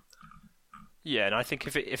already. So Yeah, and I think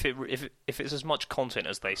if it's as much content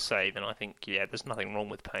as they say, then I think there's nothing wrong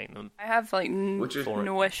with paying them. I have like Witcher-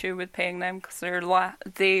 no issue with paying them because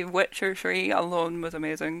the Witcher 3 alone was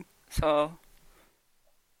amazing. So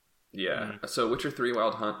yeah. So Witcher 3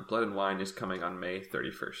 Wild Hunt Blood and Wine is coming on May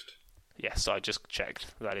 31st. Yes, I just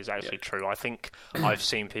checked. That is actually true. I think I've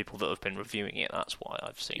seen people that have been reviewing it. That's why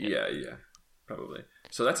I've seen it. Yeah, probably.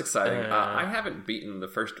 So that's exciting. I haven't beaten the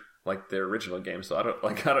first the original game, so I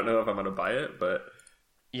don't know if I'm going to buy it, but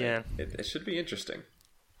Yeah. it should be interesting.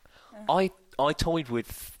 I toyed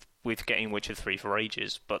with getting Witcher 3 for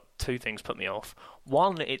ages, but two things put me off.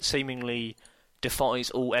 One, it seemingly defies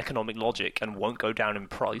all economic logic and won't go down in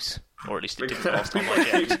price, or at least it didn't last time I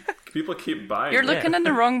checked. People keep buying. you're it. looking in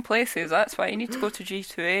the wrong places. That's why you need to go to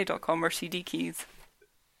g2a.com or CD Keys.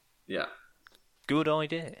 Yeah. Good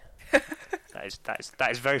idea.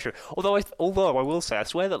 That is very true. Although I will say, I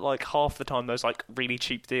swear that like half the time those like really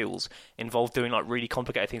cheap deals involve doing like really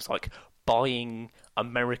complicated things like buying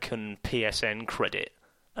American PSN credit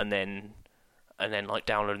and then like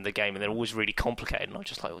downloading the game, and they're always really complicated. And I'm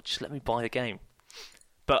just like, well, just let me buy the game.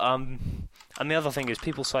 But and the other thing is,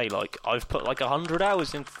 people say like I've put like 100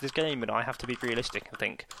 hours into this game, and I have to be realistic and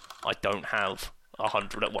think I don't have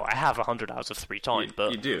 100. Well, I have 100 hours of free time,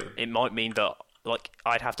 but you do. It might mean that like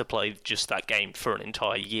I'd have to play just that game for an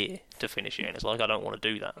entire year to finish it, and it's like I don't want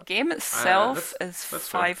to do that. The game itself that's fair. is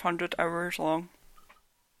 500 hours long.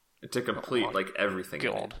 To complete my like everything. in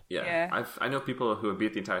it. God. Yeah. I know people who have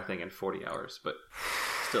beat the entire thing in 40 hours, but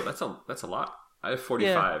still, that's a lot. I have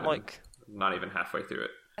 45, Yeah, and like- not even halfway through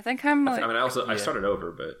it. I think I'm I like mean, I started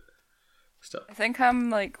over, but still. I think I'm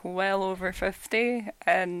like well over 50,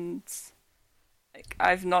 and like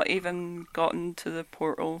I've not even gotten to the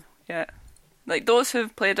portal yet. Like those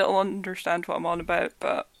who've played it will understand what I'm on about,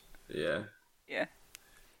 but Yeah. yeah.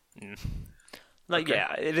 Like Okay.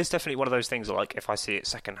 yeah, it is definitely one of those things. Like if I see it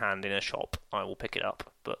secondhand in a shop, I will pick it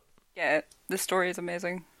up. But Yeah, the story is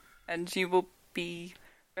amazing, and you will be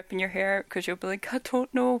ripping your hair out because you'll be like, I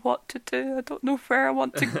don't know what to do. I don't know where I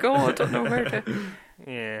want to go. I don't know where to.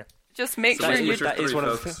 yeah, Just make So sure that's you Witcher that 3, is one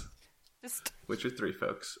of the folks. just Witcher 3,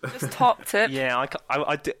 folks. top tip. yeah,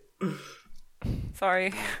 I did.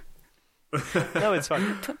 Sorry. No, it's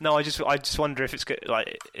fine. No, I just wonder if it's good,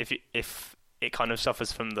 like if it kind of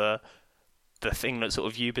suffers from the the thing that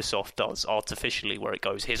sort of Ubisoft does artificially, where it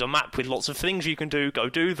goes, here's a map with lots of things you can do, go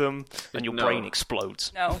do them, and your brain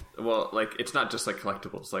explodes. No. Well, like, it's not just like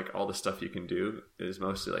collectibles. Like, all the stuff you can do is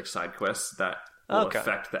mostly like side quests that will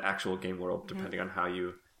affect the actual game world depending on how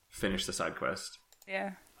you finish the side quest.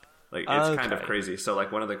 Yeah. Like, it's kind of crazy. So,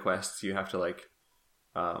 like, one of the quests, you have to, like,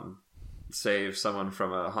 save someone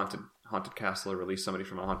from a haunted castle or release somebody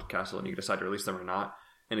from a haunted castle, and you can decide to release them or not.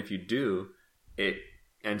 And if you do, it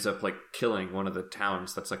ends up, like, killing one of the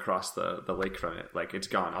towns that's across the lake from it. Like, it's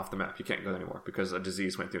gone off the map. You can't go there anymore because a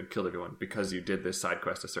disease went through and killed everyone because you did this side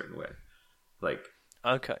quest a certain way. Like,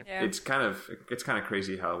 Yeah. it's kind of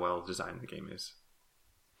crazy how well designed the game is.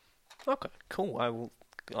 Okay, cool. I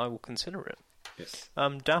will consider it. Yes.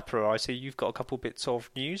 Dapper, I see you've got a couple bits of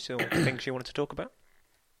news or things you wanted to talk about.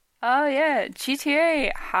 Oh yeah,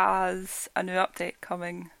 GTA has a new update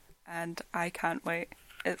coming, and I can't wait.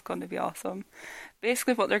 It's going to be awesome.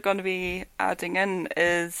 Basically, what they're going to be adding in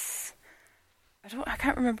is I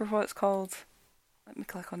can't remember what it's called. Let me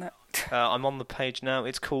click on it. I'm on the page now.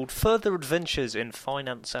 It's called Further Adventures in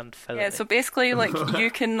Finance and Felony. Yeah, so basically, like, you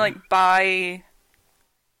can, like, buy,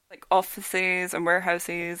 like, offices and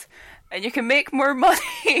warehouses, and you can make more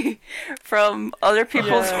money from other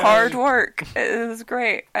people's hard work. It is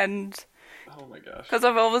great. And Oh my gosh. because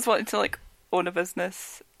I've always wanted to, like, own a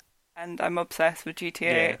business, and I'm obsessed with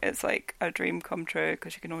GTA. It's like a dream come true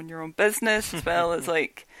because you can own your own business as well as,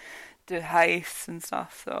 like, do heists and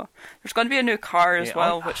stuff. So there's going to be a new car as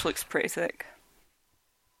well, which looks pretty sick.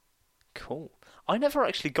 Cool. I never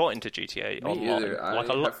actually got into GTA online. either.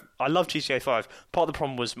 I love GTA 5. Part of the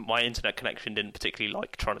problem was my internet connection didn't particularly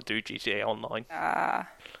like trying to do GTA online.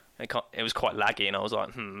 It was quite laggy, and I was like,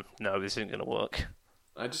 no, this isn't going to work.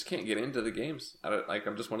 I just can't get into the games.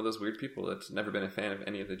 I'm just one of those weird people that's never been a fan of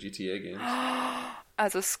any of the GTA games.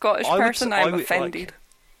 As a Scottish person, I'm offended.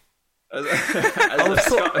 As a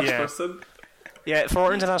Scottish Yeah. person? Yeah, for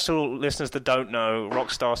our international listeners that don't know,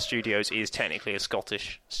 Rockstar Studios is technically a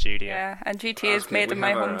Scottish studio. Yeah, and GTA is made we in my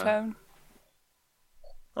have our, hometown.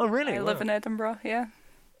 Oh, really? I live in Edinburgh, yeah.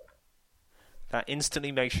 That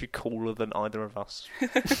instantly makes you cooler than either of us.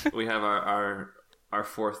 We have our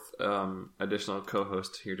fourth additional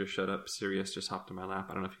co-host here to shut up. Sirius just hopped in my lap.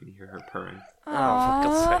 I don't know if you can hear her purring. Oh,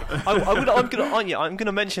 for God's sake. I'm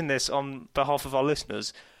gonna mention this on behalf of our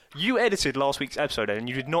listeners. You edited last week's episode, and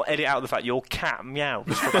you did not edit out the fact your cat meows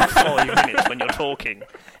for about 5 minutes when you're talking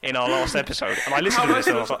in our last episode. And I listened to this,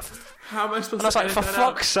 and I was like, how am I supposed to edit for that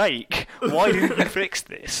fuck's sake, why didn't you fix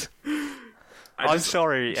this? I'm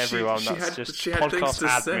sorry, everyone. That's just podcast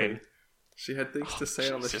admin. She had things to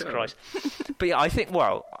say on the Jesus show. Christ. But yeah, I think,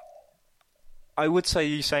 well, I would say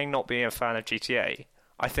you saying not being a fan of GTA,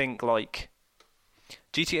 I think, like,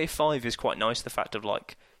 GTA 5 is quite nice, the fact of,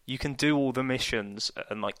 like, you can do all the missions,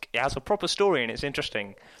 and, like, it has a proper story and it's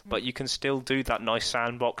interesting, but you can still do that nice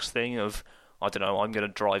sandbox thing of, I don't know, I'm going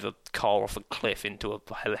to drive a car off a cliff into a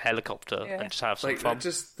helicopter and just have some fun.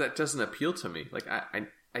 That doesn't appeal to me. Like, I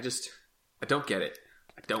don't get it.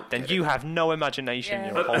 Then you have no imagination,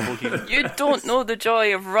 you're a horrible human. You don't know the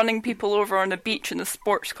joy of running people over on a beach in a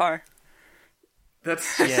sports car. That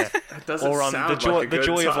doesn't Or sound the joy, like a good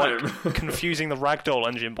of time. like confusing the ragdoll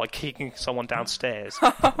engine by kicking someone downstairs.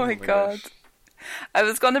 Oh my god. gosh. I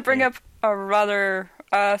was going to bring up a rather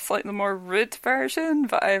slightly more rude version,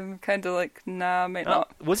 but I'm kind of like, nah, might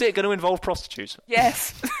not. Was it going to involve prostitutes?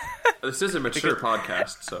 Yes. This is a mature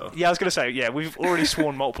podcast, so Yeah, I was going to say, we've already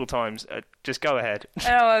sworn multiple times. Just go ahead. I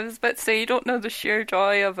know, I was about to say, you don't know the sheer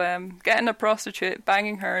joy of getting a prostitute,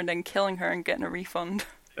 banging her, and then killing her and getting a refund.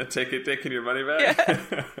 and taking your money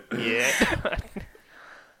back. Yeah.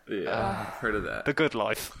 Yeah, I've heard of that. The good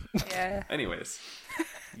life. Yeah. Anyways,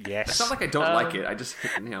 Yes. it's not like I don't like it. I just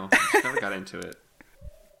just never got into it.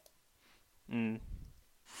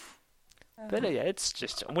 But yeah, it's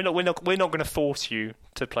just we're not going to force you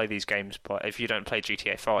to play these games. But if you don't play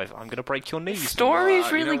GTA 5, I'm going to break your knees. Story's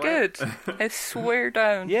you really know good. what? I swear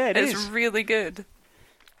down. Yeah, it's is. really good.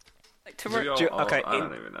 Like to work. okay, I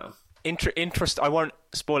don't even know. I won't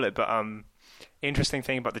spoil it, but interesting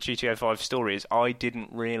thing about the GTA 5 story is I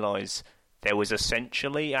didn't realise there was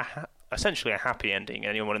essentially a happy ending.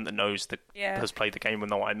 Anyone that knows has played the game will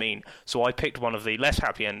know what I mean. So I picked one of the less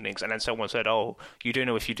happy endings, and then someone said, "Oh, you do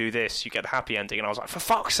know if you do this, you get the happy ending." And I was like, "For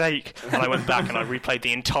fuck's sake!" And I went back and I replayed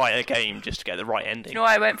the entire game just to get the right ending. You know,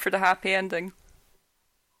 I went for the happy ending.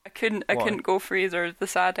 I couldn't go for either of the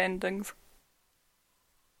sad endings.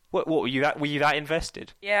 What were you that? Were you that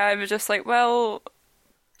invested? Yeah, I was just like, well,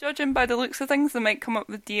 judging by the looks of things, they might come up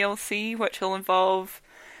with DLC, which will involve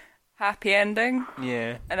happy ending,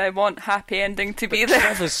 Yeah. and I want happy ending to be there.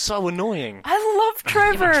 Trevor's so annoying. I love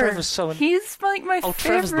Trevor. Trevor's so He's like my Oh,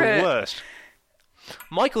 favorite. Trevor's the worst.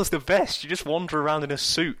 Michael's the best. You just wander around in a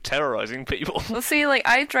suit terrorizing people. Well, see, like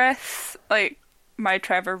I dress like my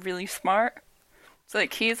Trevor really smart. So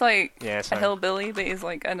like he's like Yeah, a same. hillbilly, but he's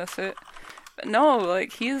like in a suit. But no,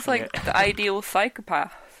 like he's like Yeah. the ideal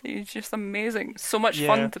psychopath. He's just amazing. So much Yeah.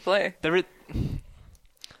 fun to play.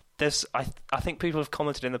 There's I think people have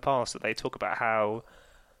commented in the past that they talk about how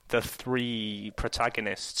the three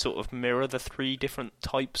protagonists sort of mirror the three different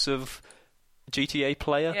types of GTA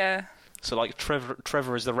player. Yeah. So like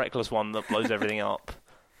Trevor is the reckless one that blows everything up.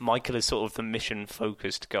 Michael is sort of the mission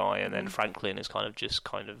focused guy, and then Franklin is kind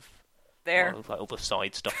of There. like all the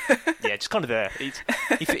side stuff. Yeah, just kind of there.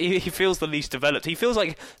 He feels the least developed. He feels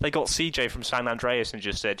like they got CJ from San Andreas and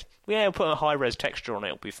just said, "Yeah, we'll put a high res texture on it.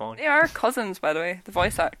 It'll be fine." They are cousins, by the way, the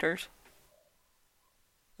voice actors.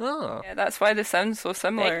 Oh, Yeah, that's why they sound so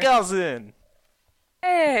similar. hey cousin.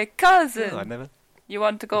 Hey, cousin! Oh, I never. You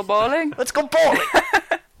want to go bowling? Let's go bowling.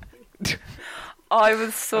 I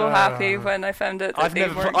was so happy when I found out that I've they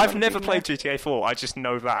never weren't I've gonna never be played there. GTA 4. I just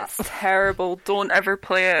know that. It's terrible. Don't ever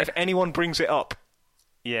play it. If anyone brings it up,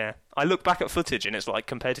 yeah, I look back at footage and it's like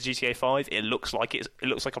compared to GTA 5, it looks like it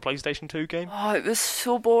looks like a PlayStation 2 game. Oh, it was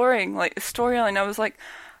so boring. Like, the storyline, I was like,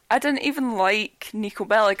 I didn't even like Nico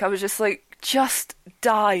Bellic. I was just like, just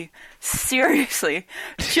die. Seriously.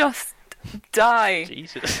 Just die.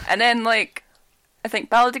 Jesus. And then, like, I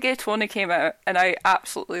think Baldur's 20 came out, and I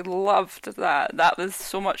absolutely loved that. That was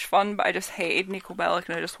so much fun, but I just hated Nico Bellic,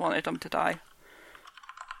 and I just wanted him to die.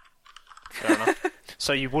 Fair enough.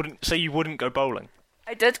 So you wouldn't go bowling.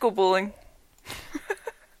 I did go bowling.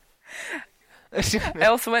 I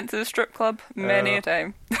also went to the strip club many a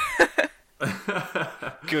time.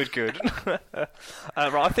 Good. Right,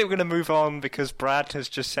 I think we're going to move on because Brad has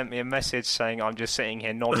just sent me a message saying I'm just sitting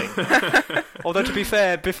here nodding. Although, to be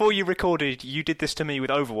fair, before you recorded, you did this to me with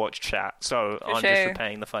Overwatch chat, so I'm just Touche.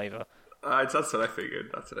 repaying the favour. That's what I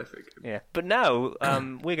figured. Yeah. But now,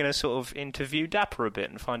 we're going to sort of interview Dapper a bit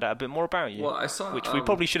and find out a bit more about you. Well, I saw which we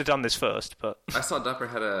probably should have done this first, but... I saw Dapper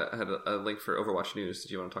had a link for Overwatch news.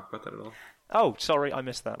 Did you want to talk about that at all? Oh, sorry, I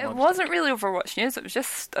missed that. My It mistake. wasn't really Overwatch news, it was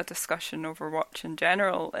just a discussion Overwatch in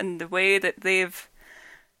general, and the way that they've...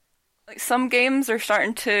 Like, some games are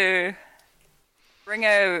starting to bring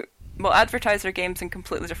out... Well, advertise their games in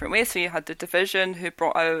completely different ways. So you had The Division, who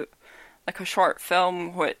brought out, like, a short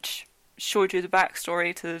film which showed you the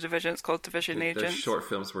backstory to The Division. It's called Division Their Agents. short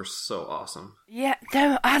films were so awesome. Yeah,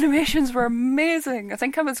 the animations were amazing. I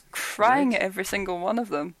think I was crying Right. at every single one of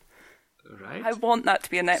them. Right? I want that to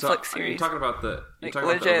be a Netflix so, You're series. talking about the Like, talking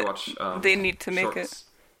about legit, the Overwatch. they need to make shorts.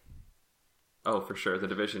 Oh, for sure. The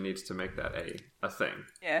Division needs to make that a thing.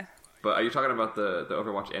 Yeah, But are you talking about the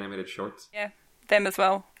Overwatch animated shorts? yeah, them as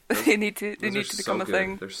well. they need to Those are become so a good.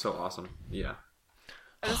 thing. They're so awesome. Yeah.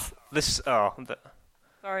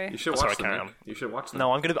 Sorry. You should Sorry, watch them. carry Nick. on. You should watch them.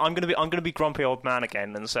 No, I'm gonna be grumpy old man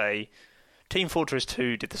again and say Team Fortress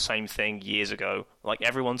 2 did the same thing years ago. Like,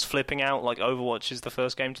 everyone's flipping out like Overwatch is the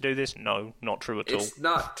first game to do this. No, not true at all. It's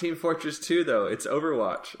not Team Fortress 2 though. It's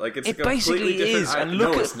Overwatch. Like it's It a completely basically different. is, and look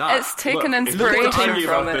no, at- it's not. It's taken Look, inspiration we can argue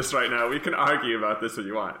from about it. this right now. We can argue about this if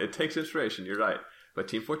you want. It takes inspiration. You're right. But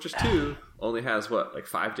Team Fortress 2 only has what, like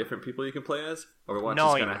 5 different people you can play as. Overwatch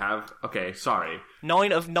 9. is gonna have. Okay, sorry.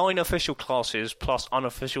 9 official classes plus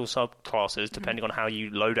unofficial subclasses, depending on how you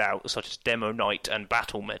load out, such as Demo Knight and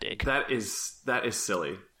Battle Medic. That is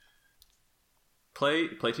silly. Play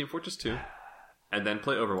Team Fortress 2, and then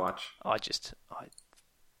play Overwatch, I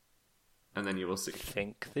and then you will see.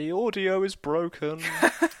 think the audio is broken.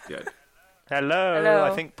 Good. Hello, Hello.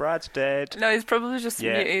 I think Brad's dead. No, he's probably just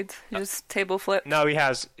Yeah. muted. He just table flipped. No, he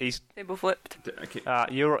has. He's. Table flipped. I can't- Are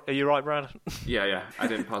you right, Brad? yeah. I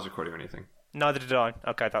didn't pause recording or anything. Neither did I.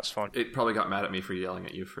 Okay, that's fine. It probably got mad at me for yelling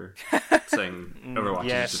at you for saying Overwatch.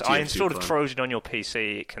 Yes, is just I TF2 installed a clone. Trojan on your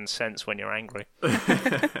PC. It can sense when you're angry.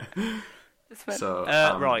 Just went, So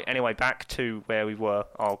Right. Anyway, back to where we were.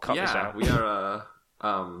 I'll cut this yeah, out. we are.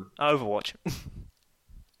 Overwatch.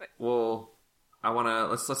 Well, I wanna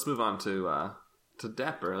let's move on to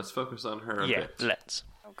Dapper. Let's focus on her a Yeah, bit. let's.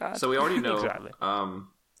 oh god. So we already know Exactly.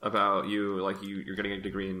 about you. Like you're getting a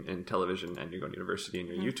degree in television and you're going to university and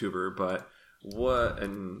you're a Mm-hmm. YouTuber. But what?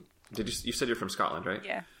 And you said you're from Scotland, right?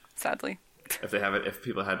 Yeah, sadly. If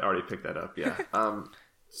people had already picked that up, yeah.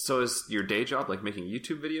 So is your day job like making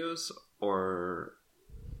YouTube videos, or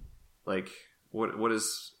like what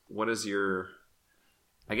is your,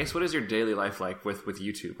 I guess, what is your daily life like with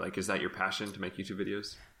YouTube? Like, is that your passion to make YouTube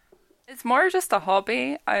videos? It's more just a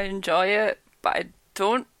hobby. I enjoy it, but I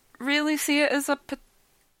don't really see it as a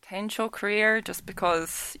potential career, just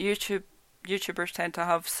because YouTubers tend to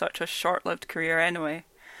have such a short-lived career anyway.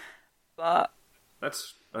 But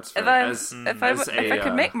That's if fair. I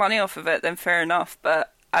could make money off of it, then fair enough.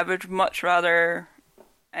 But I would much rather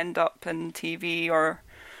end up in TV or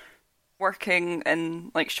working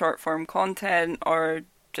in like short-form content or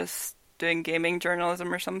just doing gaming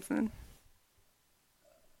journalism or something.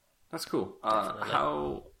 That's cool.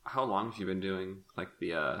 How long have you been doing like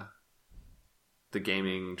the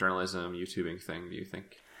gaming journalism YouTubing thing? Do you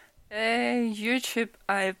think? YouTube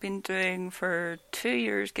I've been doing for 2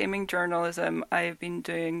 years. Gaming journalism I've been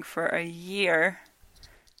doing for a year.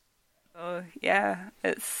 So yeah,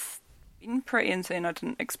 it's been pretty insane. I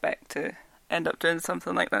didn't expect to end up doing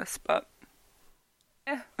something like this, but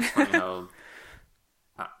yeah. It's funny how,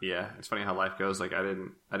 it's funny how life goes. Like I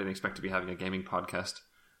didn't expect to be having a gaming podcast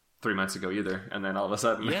 3 months ago either, and then all of a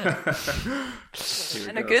sudden,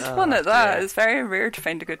 and a good one at that. Yeah. It's very rare to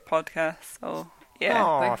find a good podcast. So yeah,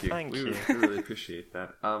 oh, thank you. We really appreciate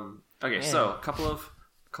that. Okay, so a couple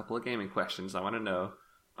of gaming questions. I want to know,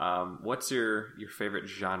 what's your favorite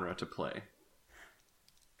genre to play?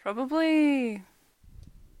 Probably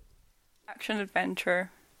action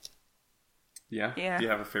adventure. Yeah. Yeah. Do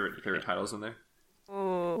you have a favorite titles in there?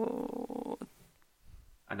 Oh,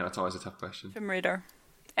 I know it's always a tough question. Tomb Raider.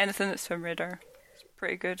 Anything that's Tomb Raider. It's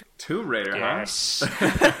pretty good. Tomb Raider, yes.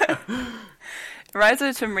 Huh? Rise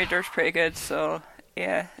of the Tomb Raider is pretty good, so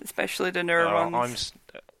yeah, especially the newer ones.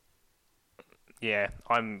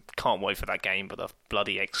 Can't wait for that game, but the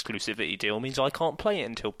bloody exclusivity deal means I can't play it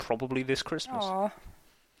until probably this Christmas. Aww.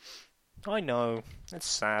 I know. It's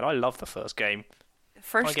sad. I love the first game. The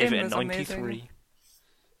first I gave game it a was 93. amazing.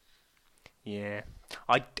 Yeah.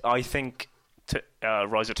 I think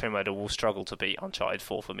Rise of Tomb Raider will struggle to beat Uncharted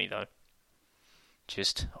 4 for me, though.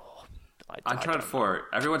 Uncharted 4,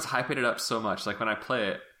 everyone's hyping it up so much. Like, when I play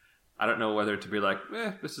it, I don't know whether to be like,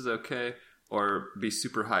 this is okay, or be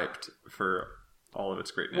super hyped for all of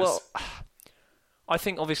its greatness. Well, I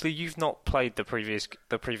think, obviously, you've not played the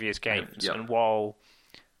previous games, and while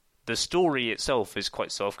the story itself is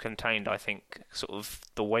quite self-contained, I think sort of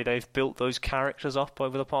the way they've built those characters up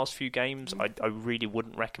over the past few games, I really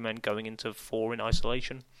wouldn't recommend going into 4 in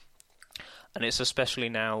isolation. And it's especially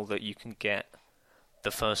now that you can get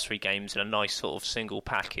the first 3 games in a nice sort of single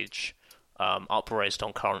package, up-raised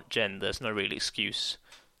on current gen. There's no real excuse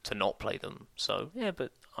to not play them. So yeah,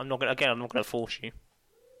 but I'm not gonna force you.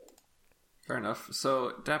 Fair enough.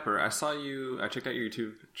 So, Dapper, I checked out your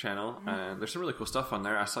YouTube channel, and there's some really cool stuff on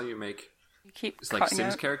there. I saw you make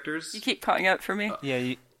Sims characters. You keep cutting out for me.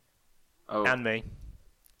 And me.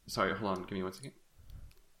 Sorry, hold on. Give me 1 second.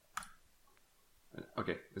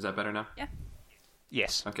 Okay, is that better now? Yeah.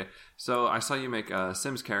 Yes. Okay, so I saw you make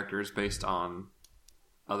Sims characters based on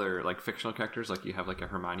other, like, fictional characters. Like, you have, like, a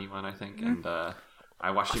Hermione one, I think, and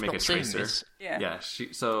I watched you make a Tracer. Yeah.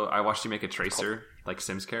 So I watched you make a Tracer, like,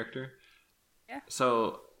 Sims character. Yeah.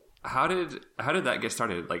 So how did that get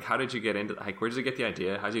started? Like, how did you get into? Like, where did you get the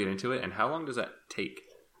idea? How did you get into it? And how long does that take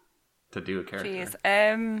to do a character?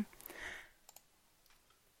 Jeez,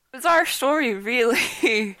 bizarre story,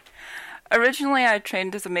 really. Originally, I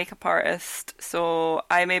trained as a makeup artist, so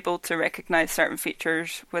I'm able to recognize certain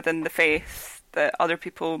features within the face that other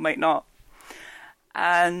people might not.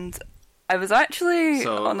 And I was actually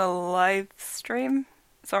on a live stream.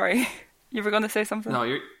 Sorry, you were going to say something? No,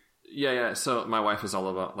 you're. Yeah. So my wife is all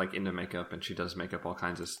about, like, into makeup, and she does makeup, all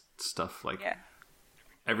kinds of stuff. Like,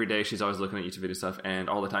 every day she's always looking at YouTube video stuff, and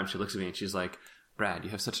all the time she looks at me and she's like, "Brad,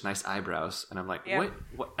 you have such nice eyebrows." And I'm like,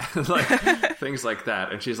 what? Like, things like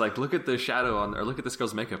that. And she's like, "Look at the shadow or look at this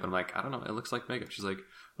girl's makeup." And I'm like, "I don't know, it looks like makeup." She's like,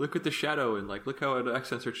 "Look at the shadow, and, like, look how it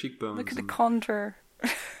accents her cheekbones." Look at the contour.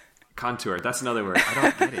 Contour, that's another word. I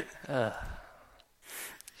don't get it.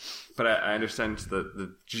 But I understand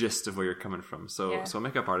the gist of where you're coming from. So a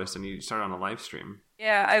makeup artist, and you started on a live stream.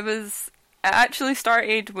 Yeah, I actually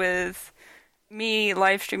started with me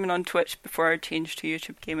live streaming on Twitch before I changed to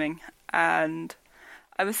YouTube gaming. And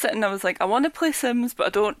I was like, I want to play Sims, but I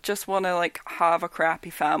don't just want to, like, have a crappy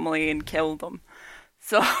family and kill them.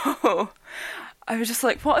 So I was just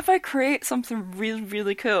like, what if I create something really,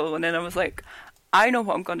 really cool? And then I was like, I know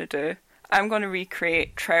what I'm going to do. I'm going to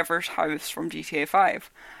recreate Trevor's house from GTA 5.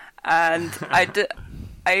 And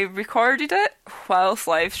I recorded it whilst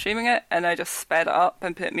live streaming it, and I just sped it up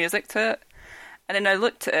and put music to it. And then I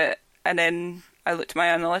looked at it, and then I looked at my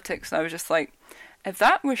analytics, and I was just like, if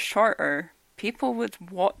that was shorter, people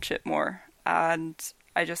would watch it more. And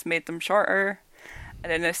I just made them shorter,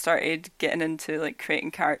 and then I started getting into, like,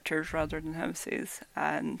 creating characters rather than houses.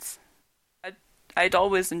 And I'd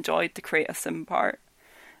always enjoyed the create a sim part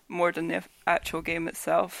more than the actual game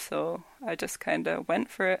itself, so I just kind of went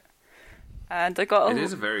for it. And I got It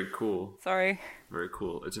is very cool. Sorry. Very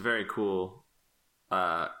cool. It's a very cool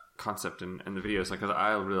concept in the videos. Like, 'cause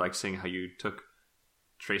I really like seeing how you took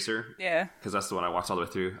Tracer. Yeah. Because that's the one I watched all the way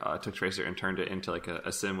through. I took Tracer and turned it into like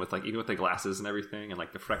a sim with like even with the glasses and everything, and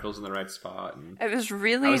like the freckles in the right spot. And It was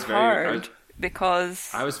really hard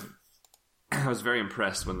because I was very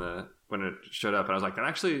impressed when it showed up, and I was like, that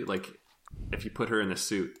actually, like, if you put her in the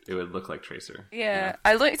suit, it would look like Tracer. Yeah,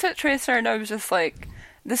 I looked at Tracer and I was just like,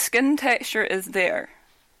 the skin texture is there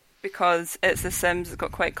because it's The Sims. It's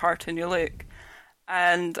got quite cartoony look.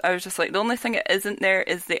 And I was just like, the only thing it isn't there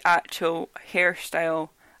is the actual hairstyle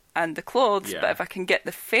and the clothes. Yeah. But if I can get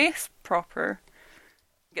the face proper,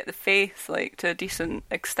 get the face like to a decent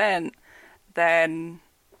extent, then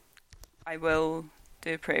I will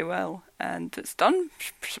do pretty well. And it's done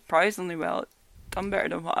surprisingly well. It's done better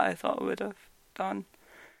than what I thought it would have done.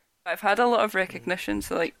 I've had a lot of recognition,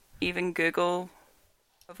 so like even Google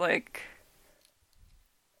have like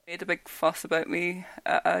made a big fuss about me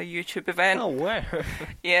at a YouTube event. Oh, where?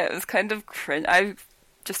 Yeah, it was kind of cringe. I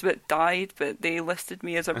just about died, but they listed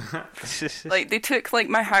me as a like they took like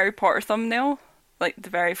my Harry Potter thumbnail, like the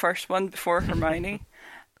very first one before Hermione,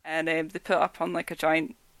 and they put it up on like a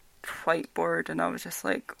giant whiteboard, and I was just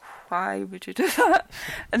like, why would you do that?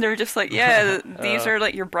 And they were just like, yeah, these are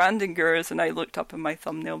like your branding gurus. And I looked up and my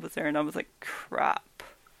thumbnail was there, and I was like, crap.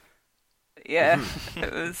 But yeah,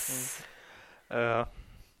 it was.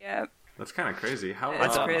 Yeah, That's kind of crazy. How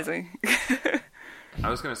it's crazy. I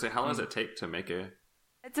was gonna say, how long does it take to make a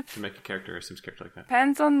character, a Sims character like that?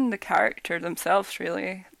 Depends on the character themselves,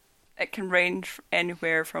 really. It can range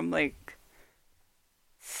anywhere from like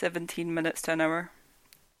 17 minutes to an hour.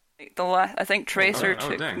 Like I think Tracer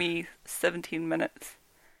took me 17 minutes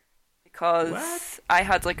because I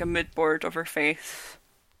had like a mood board of her face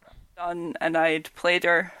done, and I'd played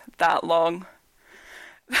her that long.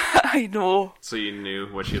 I know. So you knew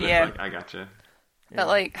what she looked like. I gotcha. But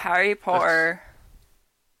like Harry Potter,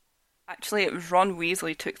 actually, it was Ron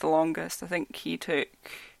Weasley took the longest. I think he took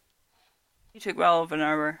well over an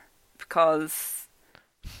hour because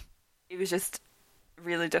it was just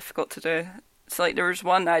really difficult to do. So like there was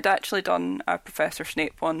one I'd actually done a Professor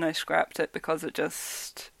Snape one, and I scrapped it because it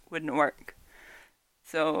just wouldn't work.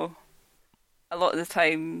 So a lot of the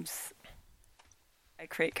times I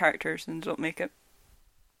create characters and don't make it.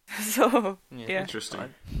 So yeah.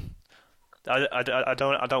 Interesting. I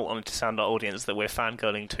don't want it to sound to the audience that we're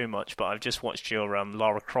fangirling too much, but I've just watched your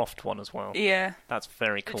Lara Croft one as well. Yeah. That's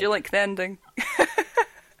very cool. Did you like the ending?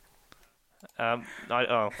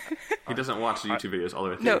 He doesn't watch YouTube videos all the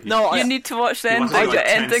way through. No, you need to watch the ending. Like the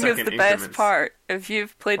ending is 10-second the best increments. part. If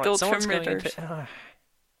you've played Old Tomb Raiders.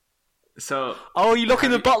 So. Oh, you look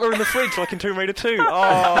in the butler in the fridge like in Tomb Raider 2.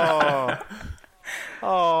 Oh.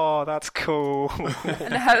 Oh, that's cool.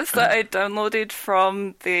 And the house that I downloaded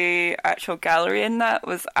from the actual gallery in that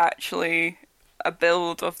was actually a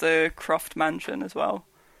build of the Croft Mansion as well.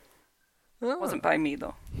 It wasn't by me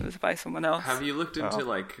though. It was by someone else. Have you looked into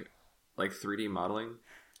like 3D modeling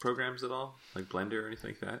programs at all, like Blender or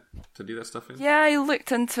anything like that, to do that stuff in? Yeah, I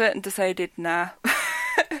looked into it and decided nah.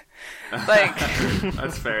 Like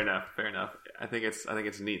that's fair enough. Fair enough. I think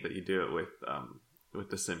it's neat that you do it with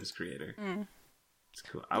the Sims creator. It's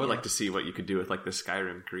cool. I would like to see what you could do with like the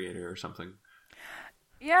Skyrim creator or something.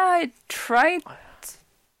 Yeah, I tried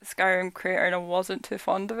the Skyrim creator and I wasn't too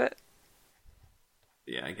fond of it.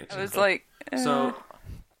 Yeah, I get you. I was like, So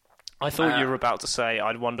I thought you were about to say,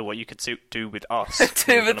 I'd wonder what you could do with us.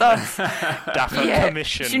 do with us. Daffo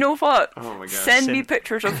commission. Do you know what? Oh my god. Send me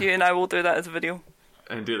pictures of you and I will do that as a video.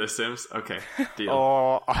 And do the Sims? Okay, deal.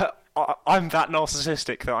 Oh, I'm that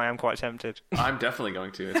narcissistic that I am quite tempted. I'm definitely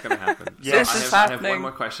going to. It's going to happen. Yes. So I have one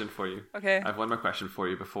more question for you. Okay. I have one more question for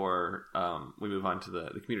you before we move on to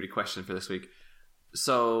the community question for this week.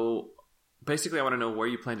 So basically, I want to know where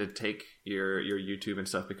you plan to take your YouTube and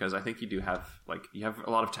stuff, because I think you do have you have a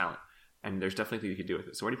lot of talent, and there's definitely things you could do with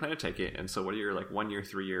it. So where do you plan to take it? And so what are your 1 year,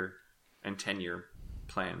 3 year, and 10-year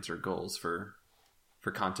plans or goals for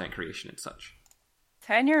content creation and such?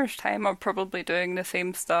 10 years' time, I'm probably doing the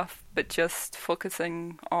same stuff, but just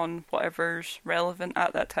focusing on whatever's relevant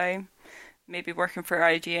at that time. Maybe working for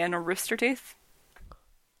IGN or Rooster Teeth.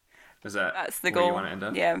 That's the goal. You want to end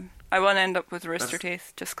up? Yeah, I want to end up with Rooster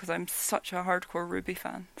Teeth just because I'm such a hardcore Ruby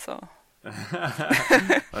fan. So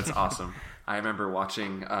that's awesome. I remember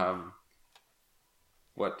watching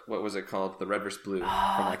what was it called? The Red vs. Blue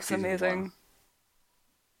from it's season amazing. 1.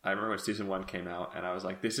 I remember when season 1 came out, and I was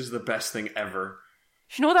like, "This is the best thing ever."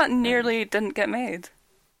 You know that nearly didn't get made.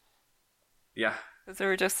 Yeah, Because they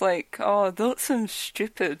were just like, oh, that sounds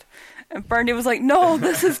stupid. And Bernie was like, no,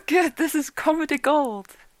 this is good. This is comedy gold.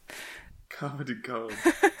 Comedy gold.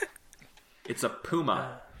 It's a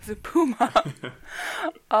puma. It's a puma.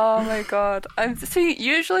 Oh my god. See,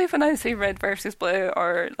 usually when I say red versus blue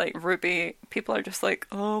or like Ruby, people are just like,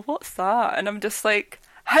 oh, what's that? And I'm just like,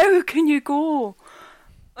 how can you go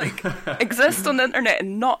like exist on the internet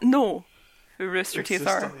and not know who Rooster Teeth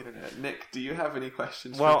Exist are? on the internet. Nick, do you have any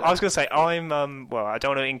questions? Well, for I was going to say, I'm, well, I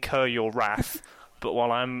don't want to incur your wrath, but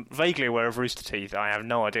while I'm vaguely aware of Rooster Teeth, I have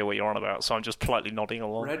no idea what you're on about, so I'm just politely nodding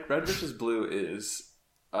along. Red versus Blue is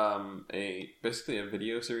basically a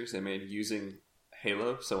video series they made using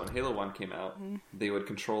Halo. So when Halo 1 came out, they would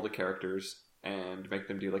control the characters and make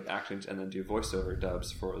them do like actions and then do voiceover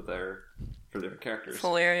dubs for their characters. It's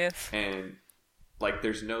hilarious. And like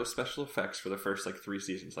there's no special effects for the first like 3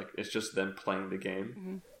 seasons. Like it's just them playing the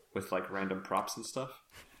game with like random props and stuff.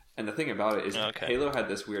 And the thing about it is Halo had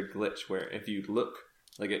this weird glitch where if you look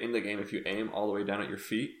like in the game, if you aim all the way down at your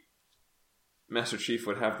feet, Master Chief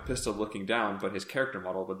would have the pistol looking down, but his character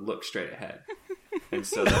model would look straight ahead. And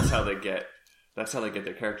so that's how they get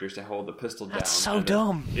their characters to hold the pistol down. That's so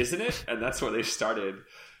dumb, isn't it? And that's where they started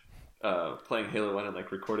playing Halo 1 and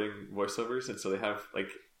like recording voiceovers. And so they have like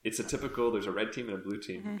it's a typical there's a red team and a blue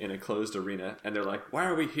team in a closed arena, and they're like, why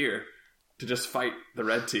are we here? To just fight the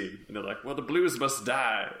red team. And they're like, well, the blues must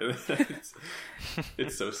die.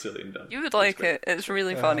 It's so silly and dumb. You would like it. It's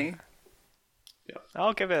really funny. Yeah.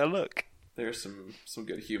 I'll give it a look. There's some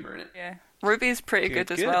good humor in it. Yeah. Ruby's pretty good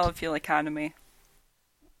as well if you like anime.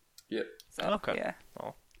 Yep. So, Okay. Yeah.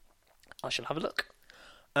 Oh, I shall have a look.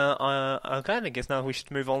 Okay, I guess now we should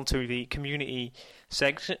move on to the community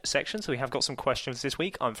section. So we have got some questions this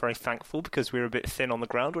week. I'm very thankful because we were a bit thin on the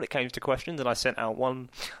ground when it came to questions, and I sent out one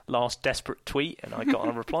last desperate tweet, and I got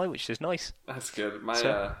a reply, which is nice. That's good.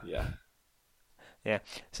 Yeah.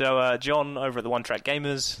 So John over at the One Track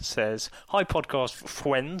Gamers says, "Hi podcast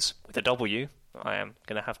friends with a W. I am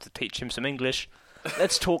going to have to teach him some English.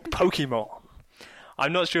 Let's talk Pokemon.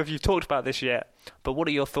 I'm not sure if you've talked about this yet, but what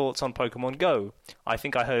are your thoughts on Pokemon Go? I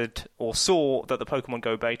think I heard or saw that the Pokemon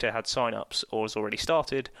Go beta had sign-ups or has already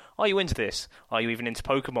started. Are you into this? Are you even into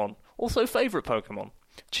Pokemon? Also, favourite Pokemon?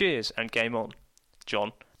 Cheers and game on."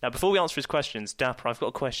 John. Now, before we answer his questions, Dapper, I've got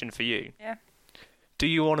a question for you. Yeah. Do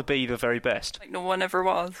you want to be the very best? Like no one ever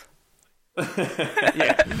was.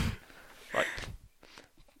 Yeah. Right.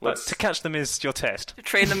 But to catch them is your test. To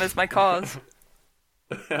train them is my cause.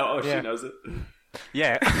 Oh, she knows it.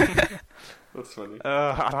 Yeah. That's funny.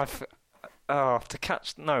 To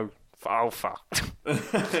catch... No. Oh, fuck. The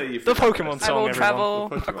Pokemon I song, will everyone. travel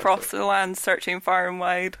The Pokemon across song. the land searching far and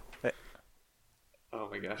wide. Oh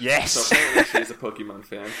my gosh. Yes! So apparently she's a Pokemon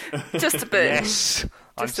fan. Just a bit. Yes.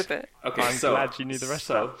 Just a bit. Okay, I'm glad you knew the rest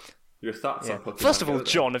of that. Your thoughts on Pokemon First of all, Go,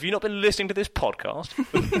 then? John, have you not been listening to this podcast?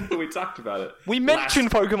 We talked about it. We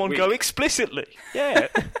mentioned last Pokemon week. Go explicitly. Yeah.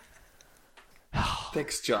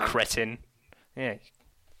 Thanks, John. Cretin. Yeah.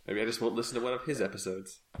 Maybe I just won't listen to one of his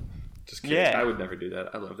episodes. Just kidding. Yeah. I would never do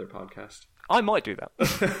that. I love their podcast. I might do that.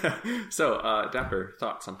 So, Dapper,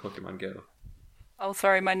 thoughts on Pokemon Go? Oh,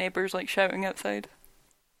 sorry, my neighbour's like shouting outside.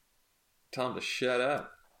 Tell him to shut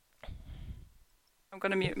up. I'm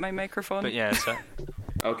gonna mute my microphone. But yeah, so...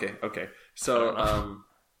 Okay. So,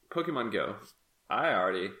 Pokemon Go. I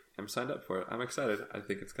already am signed up for it. I'm excited. I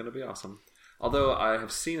think it's going to be awesome. Although I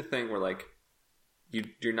have seen a thing where, like,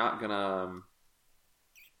 you're not going to...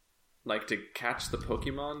 like, to catch the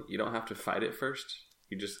Pokemon, you don't have to fight it first.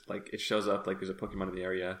 You just, like, it shows up, like, there's a Pokemon in the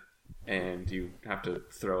area, and you have to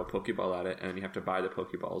throw a Pokeball at it, and you have to buy the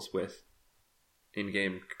Pokeballs with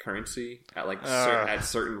in-game currency at, like, at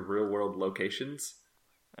certain real-world locations.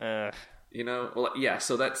 You know, well, yeah,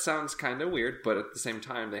 so that sounds kind of weird, but at the same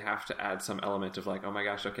time, they have to add some element of like, oh my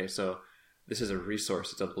gosh, okay, so this is a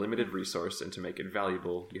resource, it's a limited resource, and to make it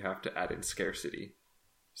valuable, you have to add in scarcity.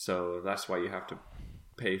 So that's why you have to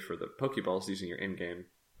pay for the Pokeballs using your in-game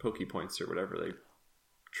Pokepoints or whatever they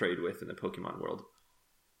trade with in the Pokemon world.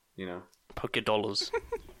 You know? Pokedollars.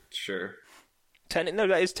 Sure. No,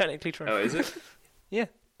 that is technically true. Oh, is it? Yeah.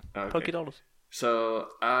 Okay. Pokedollars. So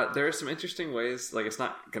there are some interesting ways. Like, it's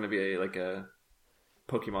not going to be a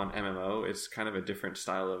Pokemon MMO. It's kind of a different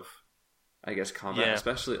style of, I guess, combat. Yeah.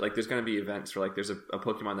 Especially, like, there's going to be events where, like, there's a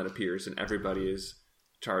Pokemon that appears and everybody is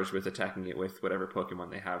charged with attacking it with whatever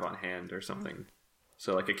Pokemon they have on hand or something.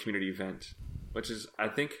 So, like, a community event, which is, I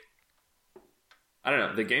think, I don't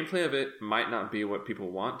know. The gameplay of it might not be what people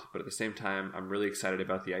want, but at the same time, I'm really excited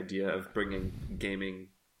about the idea of bringing gaming,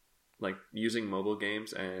 like using mobile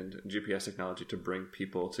games and GPS technology to bring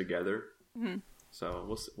people together. Mm-hmm.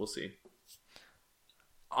 So we'll see.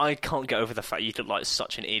 I can't get over the fact you look like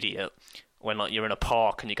such an idiot when like you're in a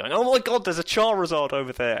park and you're going, oh my god, there's a Charizard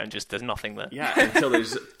over there, and just there's nothing there. Yeah, until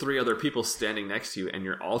there's 3 other people standing next to you and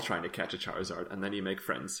you're all trying to catch a Charizard, and then you make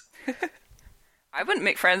friends. I wouldn't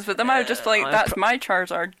make friends with them. I would just be like, that's my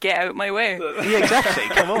Charizard. Get out my way. Yeah, exactly.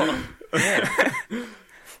 Come on.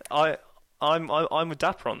 Yeah. I'm with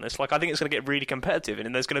Dapper on this. Like, I think it's going to get really competitive,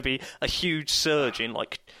 and there's going to be a huge surge in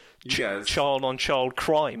like child-on-child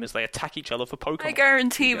crime as they attack each other for Pokemon. I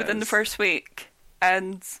guarantee within the first week,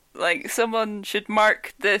 and like someone should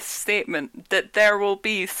mark this statement that there will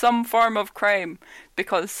be some form of crime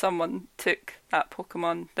because someone took that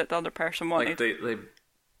Pokemon that the other person wanted. Like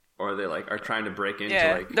they like are trying to break into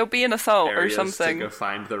yeah, like there'll be an assault or areas something. to go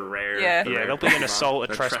find the rare. Yeah, there'll be an assault,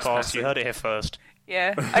 a trespass. You heard it here first.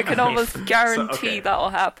 Yeah, I can almost guarantee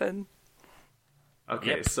that'll happen.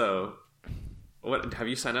 Okay, so what have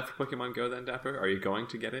you signed up for Pokemon Go then, Dapper? Are you going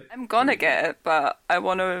to get it? I'm gonna get it, but I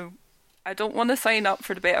don't want to sign up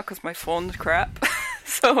for the beta because my phone's crap.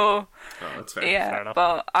 So that's fair. Yeah, fair enough.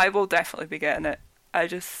 but I will definitely be getting it.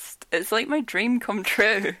 It's like my dream come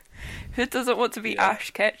true. Who doesn't want to be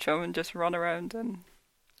Ash Ketchum and just run around and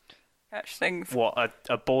catch things? What,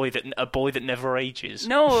 a boy that never ages?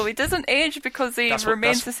 No, he doesn't age because he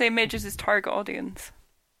remains the same age as his target audience.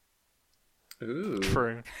 Ooh.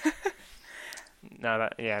 True.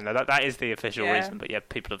 That is the official reason. But yeah,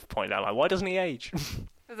 people have pointed out like, why doesn't he age?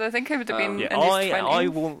 Because I think he would have been in his 20s I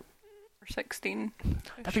will. or 16.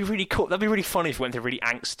 That'd be really cool. That'd be really funny if we went through a really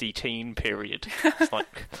angsty teen period. It's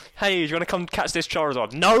like, hey, do you want to come catch this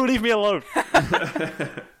Charizard? No, leave me alone.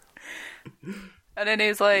 And then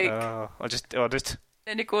he's like, I just.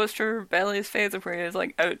 Then he goes through a rebellious phase of where he's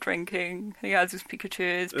like out drinking. He has his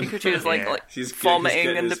Pikachu. His Pikachu is like he's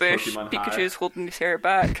vomiting in the bush. Pokemon Pikachu's holding his hair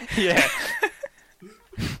back. Yeah.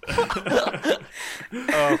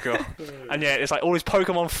 Oh god. And yeah, it's like all his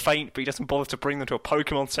Pokemon faint, but he doesn't bother to bring them to a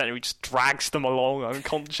Pokemon Center. He just drags them along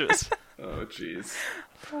unconscious. Oh jeez.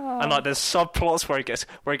 And like there's subplots where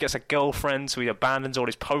he gets a girlfriend, so he abandons all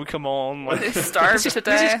his Pokemon. Like, He starves to death.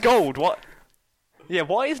 This is gold. What? Yeah,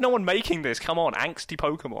 why is no one making this? Come on, angsty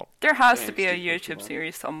Pokemon. There has to be a Angsty YouTube Pokemon.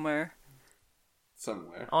 series somewhere.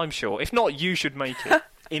 Somewhere. I'm sure. If not, you should make it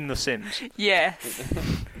in The Sims. Yes.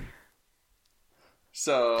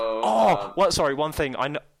 So. Sorry. One thing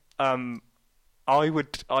I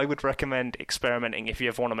would recommend experimenting if you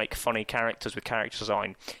ever want to make funny characters with character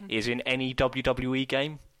design is in any WWE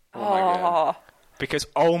game. Oh my god. Because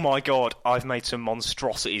oh my god, I've made some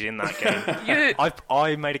monstrosities in that game.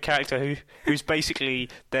 I made a character who's basically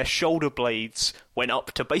their shoulder blades went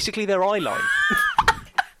up to basically their eye line.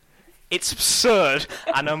 It's absurd,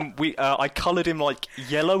 and I coloured him like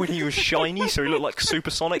yellow, and he was shiny, so he looked like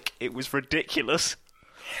Supersonic. It was ridiculous.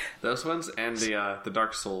 Those ones and the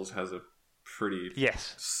Dark Souls has a pretty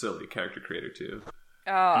silly character creator too.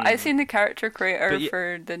 I seen the character creator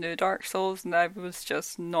for the new Dark Souls, and I was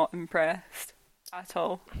just not impressed at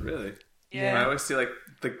all. Really? Yeah. I always see like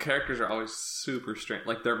the characters are always super strange,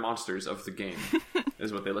 like they're monsters of the game,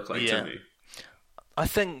 is what they look like to me. I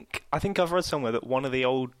think I've read somewhere that one of the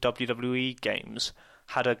old WWE games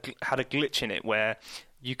had a glitch in it where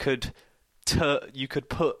you could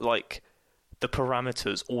put like the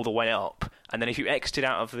parameters all the way up, and then if you exited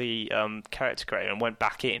out of the character creator and went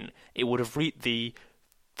back in, it would have the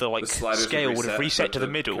scale would have reset to the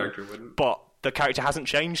middle, but the character hasn't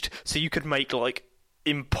changed, so you could make like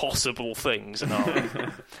impossible things.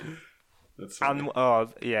 That's funny.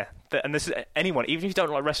 And this is anyone, even if you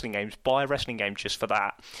don't like wrestling games, buy a wrestling game just for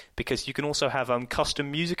that, because you can also have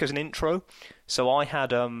custom music as an intro. So I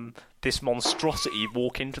had this monstrosity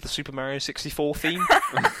walk into the Super Mario 64 theme,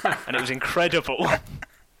 and it was incredible.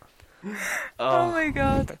 Oh my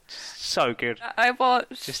god, so good. I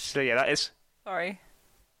watched. That is. Sorry.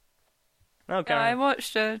 Okay. I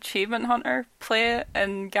watched Achievement Hunter play it,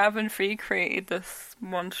 and Gavin Free created this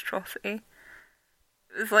monstrosity.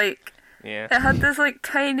 It was like, it had this like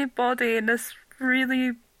tiny body and this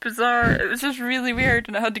really bizarre. It was just really weird,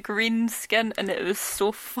 and it had green skin, and it was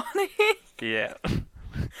so funny. Yeah.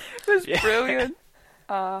 It was brilliant.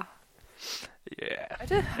 Yeah. I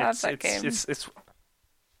did have that game. It's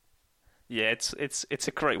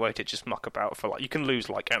a great way to just muck about for like you can lose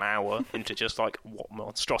like an hour into just like what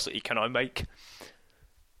monstrosity can I make.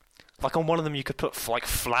 Like on one of them you could put like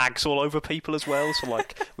flags all over people as well. So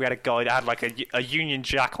like we had a guy that had like a Union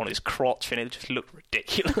Jack on his crotch and it just looked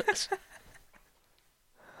ridiculous.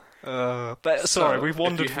 But sorry, we've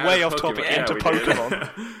wandered way off topic into Pokemon.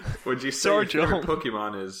 Would you say your favorite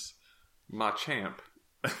Pokemon is Machamp?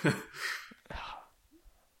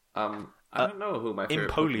 I don't know who my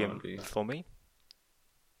favorite Pokemon would be. for me.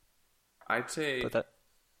 I'd say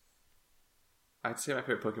I'd say my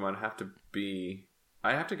favorite Pokemon have to be.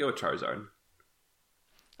 I have to go with Charizard.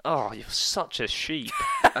 Oh, you're such a sheep.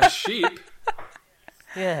 A sheep.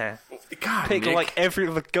 Yeah. God, Pick Nick. like every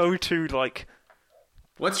the go-to like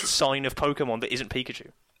What's sign of Pokemon that isn't Pikachu.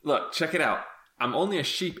 Look, check it out. I'm only a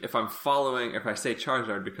sheep if I'm following. If I say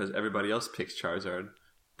Charizard because everybody else picks Charizard,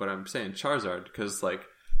 but I'm saying Charizard because like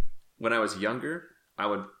when I was younger,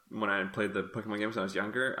 when I played the Pokemon games when I was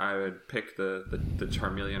younger, I would pick the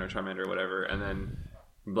Charmeleon or Charmander or whatever, and then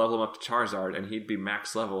level him up to Charizard, and he'd be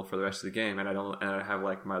max level for the rest of the game, and I'd have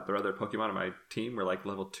like the other Pokemon on my team were like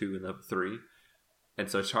level 2 and level 3, and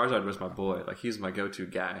so Charizard was my boy. Like he's my go-to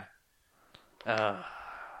guy.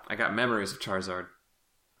 I got memories of Charizard.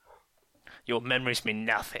 Your memories mean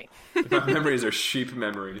nothing. My memories are sheep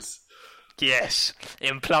memories. Yes,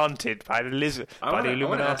 implanted by the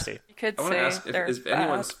Illuminati. You could I want to say ask they're if bad.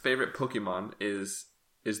 anyone's favorite Pokemon is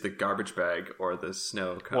the garbage bag or the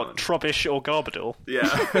snow cone. What, Trubbish or Garbodor?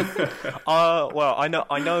 Yeah. Well, I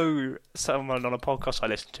know someone on a podcast I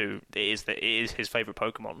listen to it is his favorite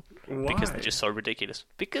Pokemon because Why? they're just so ridiculous.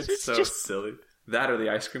 Because it's so just silly. That or the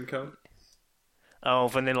ice cream cone.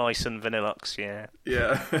 Vanillice and Vanillux, yeah.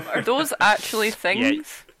 Yeah. Are those actually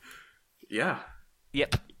things? Yeah.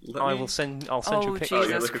 Yep. Let I'll me- send you a Oh, picture. Oh, you're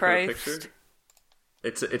Jesus looking Christ. for a picture?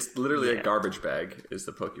 It's literally a Yeah. garbage bag is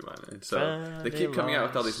the Pokemon, and so they keep coming out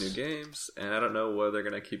with all these new games, and I don't know where they're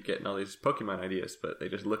gonna keep getting all these Pokemon ideas, but they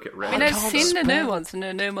just look at I red. mean, I've can't seen the new spell. ones, and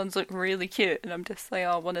the new ones look really cute, and I'm just like,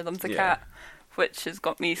 oh, one of them's a Yeah. cat, which has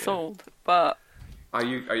got me sold. But Are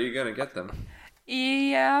you gonna get them?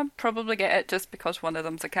 yeah, probably get it just because one of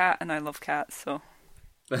them's a cat, and I love cats, so.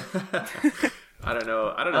 I don't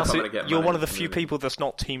know. I don't know if Also, I'm gonna get. you're mine one of the from few the- people that's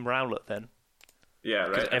not Team Rowlet then. Yeah,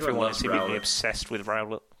 right. Everyone loves is seemingly Rowlet. obsessed with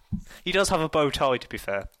Rowlet. He does have a bow tie, to be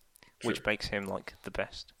fair, which True. makes him like the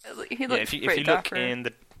best. He Yeah, looks if you pretty look dapper. in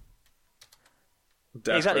the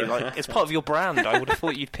Dapper. exactly like it's part of your brand. I would have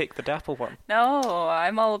thought you'd pick the dapper one. No,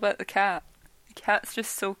 I'm all about the cat. The cat's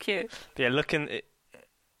just so cute. But yeah,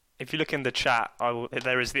 if you look in the chat,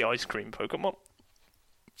 there is the ice cream Pokemon.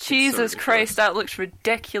 Jesus ridiculous. Christ, that looks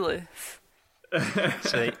ridiculous.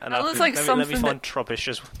 See, and That looks like let me something find Trubbish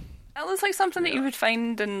as That looks like something that you would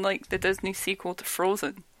find in like the Disney sequel to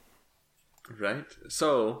Frozen. Right.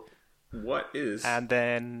 So, what is? and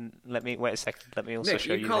then let me wait a second. Let me also Nick,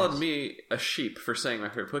 show you you called this. me a sheep for saying my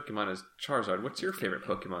favorite Pokemon is Charizard. What's your favorite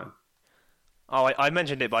Pokemon? Oh, I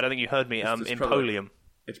mentioned it, but I don't think you heard me. It's probably- Empoleon.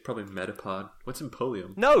 It's probably Metapod. What's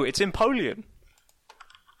Empoleon? No, it's Empoleon.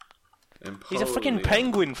 Empoleon. He's a freaking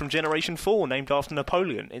penguin from Generation 4 named after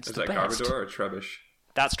Napoleon. It's Is the that best. Garbodor or Trubbish?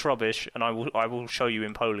 That's Trubbish, and I will show you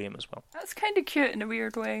Empoleon as well. That's kind of cute in a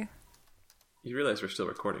weird way. You realize we're still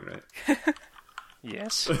recording, right?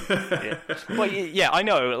 Yes. Yeah. Well, yeah, I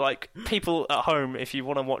know. Like, people at home, if you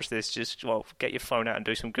want to watch this, just, get your phone out and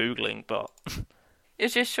do some Googling, but...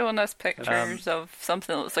 It's just showing us pictures of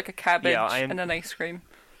something that looks like a cabbage Yeah, I am- and an ice cream.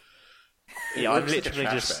 Yeah, I'm looks like a literally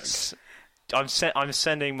trash just... I'm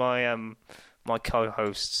sending my my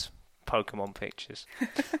co-hosts Pokemon pictures.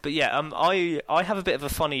 But yeah, I have a bit of a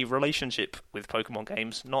funny relationship with Pokemon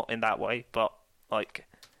games, not in that way, but like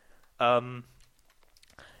I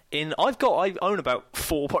own about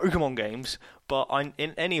 4 Pokemon games, but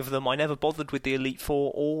in any of them I never bothered with the Elite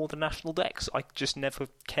Four or the National Dex. I just never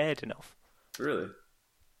cared enough. Really?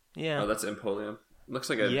 Yeah. Oh, that's Empoleon. Looks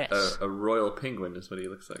like a, Yes. a royal penguin is what he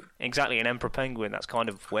looks like. Exactly, an Emperor Penguin. That's kind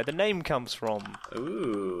of where the name comes from.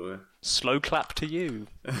 Ooh. Slow clap to you.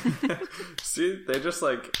 See, they just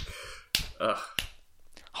like... Ugh.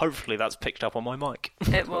 Hopefully that's picked up on my mic.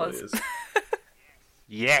 It totally was. is.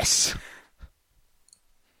 Yes!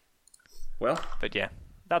 Well, But yeah,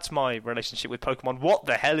 that's my relationship with Pokemon. What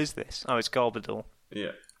the hell is this? Oh, it's Garbodor.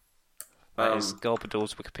 yeah. That is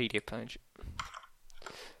Garbodor's Wikipedia page.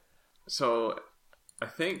 So, I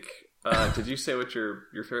think... did you say what your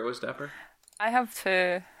favorite was, Dapper? I have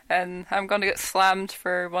 2, and I'm going to get slammed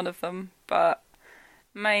for one of them, but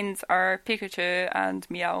mine's are Pikachu and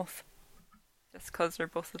Meowth. Just because they're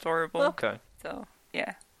both adorable. Okay. So,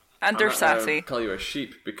 yeah. And they're I'm not gonna sassy. call you a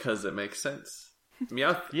sheep because it makes sense.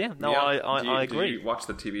 Meowth. Yeah, no, Meowth, I do agree. you watch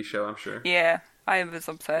the TV show? I'm sure. Yeah, I was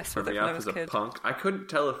obsessed Where with it when I Meowth was is a a kid. punk. I couldn't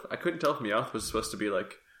tell if Meowth was supposed to be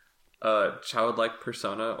like a childlike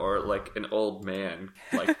persona or like an old man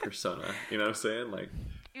like persona. You know what I'm saying? Like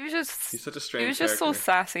He was just he's such a strange. he was just so character.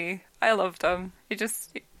 sassy. I loved him. He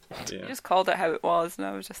just called it how it was, and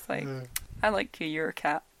I was just like, I like you. You're a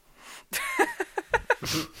cat.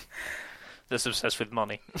 That's obsessed with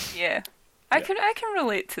money. Yeah, I can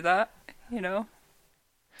relate to that. You know.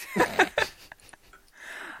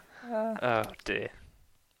 Oh dear.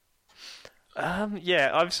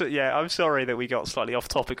 I'm sorry that we got slightly off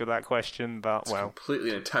topic with that question, but well, Completely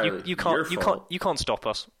and entirely you your fault. can't stop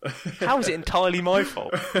us. How is it entirely my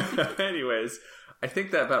fault? Anyways, I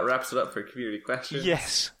think that about wraps it up for community questions.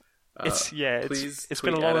 Yes, it's please been a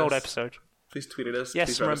tweet long at old us. episode. Please tweet at us. Yes,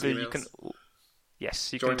 Please write us remember you emails. can.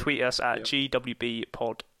 Yes, you Join- can tweet us at Yep.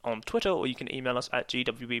 GWBpod on Twitter, or you can email us at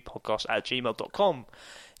gwbpodcast@gmail.com.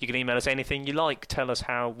 You can email us anything you like. Tell us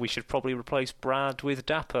how we should probably replace Brad with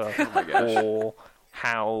Dapper, my gosh. or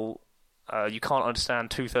how you can't understand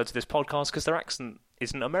 2/3 of this podcast because their accent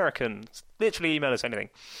isn't American. Literally, email us anything.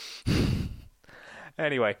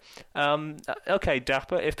 Anyway, okay,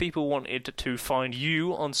 Dapper. If people wanted to find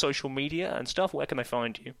you on social media and stuff, where can they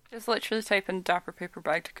find you? Just literally type in Dapper Paper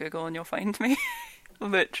Bag to Google and you'll find me.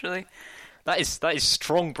 Literally. That is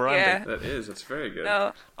strong branding. Yeah. That is. That's very good.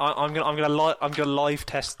 No. I'm gonna live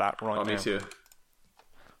test that right Oh, now. me too.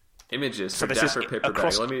 Images So for this is Dapper Paper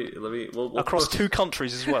across- Bag. Let me. We'll Across post- 2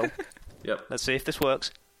 countries as well. Yep. Let's see if this works.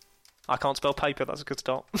 I can't spell paper. That's a good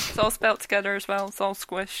start. It's all spelt together as well. It's all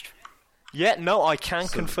squished. Yeah, no, I can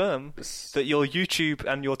confirm this- that your YouTube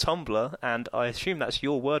and your Tumblr, and I assume that's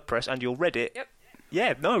your WordPress and your Reddit. Yep.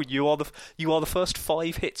 Yeah, no, you are the first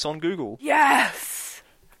 5 hits on Google. Yes!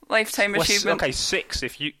 Lifetime Well, achievement. okay, six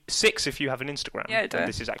if you have an Instagram. Yeah, I do. And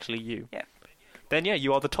this is actually you. Yeah. Then yeah,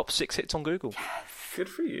 you are the top 6 hits on Google. Good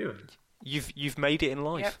for you. You've made it in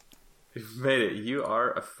life. Yep. You've made it. You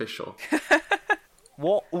are official.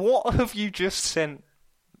 What have you just sent?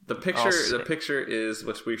 The picture, Oh, sick. the picture is,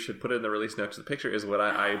 which we should put in the release notes. The picture is what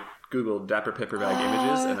I googled Dapper Paper Bag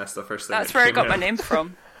images, and that's the first thing. That's that where I came got my up. name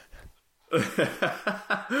from.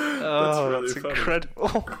 Oh, really that's funny.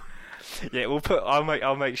 incredible. Yeah,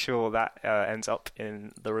 I'll make sure that ends up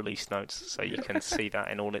in the release notes so you can see that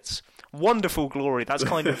in all its wonderful glory. That's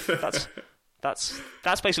kind of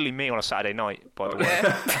that's basically me on a Saturday night, by the way.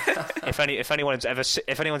 Yeah. If anyone's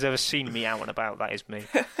ever seen me out and about, that is me.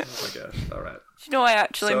 Oh my gosh! All right, You know, I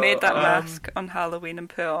actually So, made that mask on Halloween and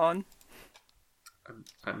put it on.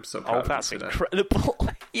 I'm so proud Oh, of you that's for that. incredible.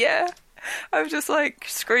 Yeah. I was just like,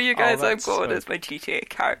 screw you guys, I'm that's going so- as my GTA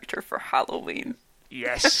character for Halloween.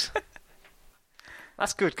 Yes.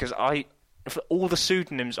 That's good, because for all the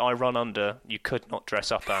pseudonyms I run under, you could not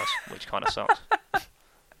dress up as, which kind of sucks.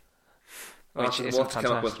 We'll Which have isn't to come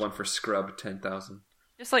up with fantastic. one for Scrub 10,000.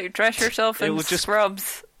 Just like dress yourself It in would just-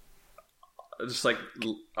 scrubs. Just like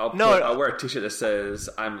I'll No, I'll wear a T-shirt that says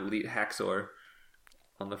 "I'm Elite Hacksaw"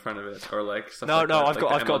 on the front of it, or like stuff No, like that, I've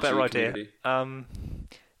like got the a better MLG idea. community.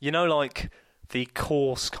 You know, like the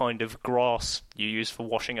coarse kind of grass you use for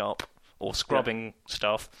washing up or scrubbing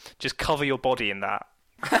stuff. Just cover your body in that.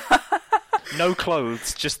 No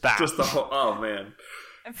clothes, just that. Just the whole. Oh man,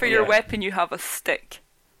 And for your Yeah. weapon, you have a stick.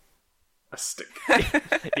 a stick.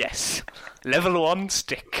 Yes, level 1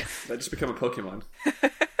 stick. That just become a Pokemon.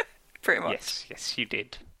 Pretty much. Yes, you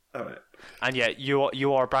did. All right. And yeah, you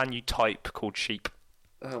are a brand new type called sheep.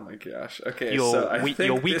 Oh my gosh. Okay, You're so I weak- think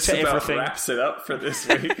you're weak this to about everything. wraps it up for this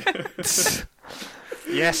week.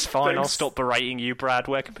 Yes, fine. I'll Thanks. stop berating you, Brad.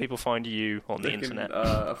 Where can people find you on the They can,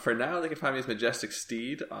 internet? for now, they can find me as Majestic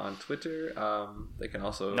Steed on Twitter. They can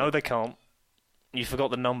also. No, they can't. You forgot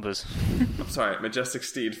the numbers. I'm sorry, Majestic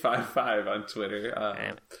Steed 55 on Twitter.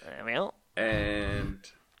 Well, And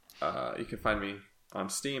you can find me on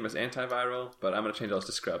Steam as Antiviral, but I'm going to change those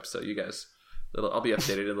to Scrub, so you guys, I'll be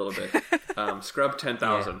updated in a little bit. Scrub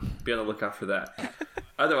 10,000. Be on the lookout for that.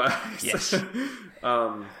 Otherwise, Yes.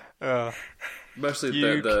 mostly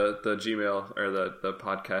You the Gmail or the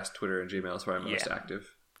podcast Twitter and Gmail is where I'm most Yeah.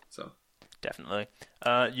 active. So definitely.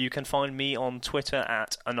 You can find me on Twitter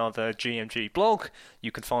at another GMG blog.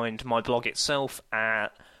 You can find my blog itself at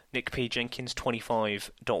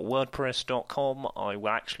nickpjenkins25.wordpress.com. I will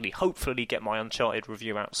actually hopefully get my Uncharted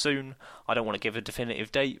review out soon. I don't want to give a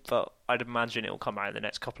definitive date, but I'd imagine it'll come out in the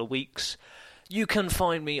next couple of weeks. You can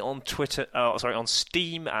find me on on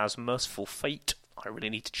Steam as Merciful Fate. I really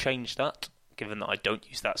need to change that, given that I don't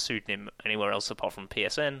use that pseudonym anywhere else apart from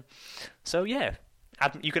PSN. So yeah,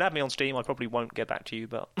 you can add me on Steam. I probably won't get back to you,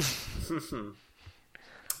 but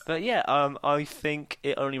but yeah, I think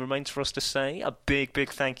it only remains for us to say a big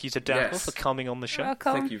thank you to Dapper Yes. for coming on the show.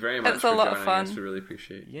 Welcome. thank you very much It was for a lot joining of fun. us. We really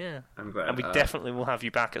appreciate it. Yeah, I'm glad. and we definitely will have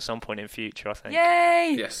you back at some point in future. I think.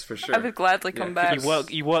 Yay! Yes, for sure. I would gladly come back.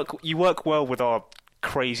 You work well with our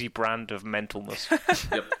crazy brand of mentalness.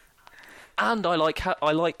 Yep. And I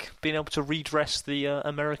like being able to redress the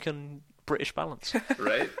American British balance.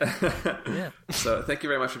 Right? Yeah. So thank you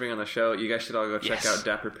very much for being on the show. You guys should all go check Yes. out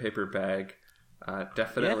Dapper Paper Bag.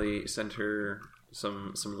 Definitely send her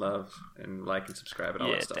some love and like and subscribe and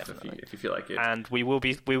all that stuff definitely. if you feel like it. And we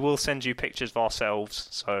will send you pictures of ourselves,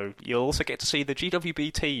 so you'll also get to see the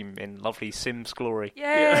GWB team in lovely Sims glory.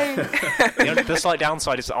 Yay! The slight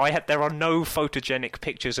downside is that there are no photogenic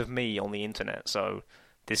pictures of me on the internet, so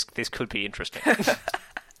this could be interesting.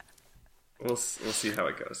 We'll see how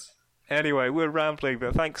it goes. Anyway, we're rambling,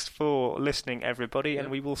 but thanks for listening, everybody, and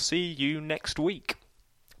we will see you next week.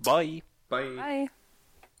 Bye. Bye. Bye.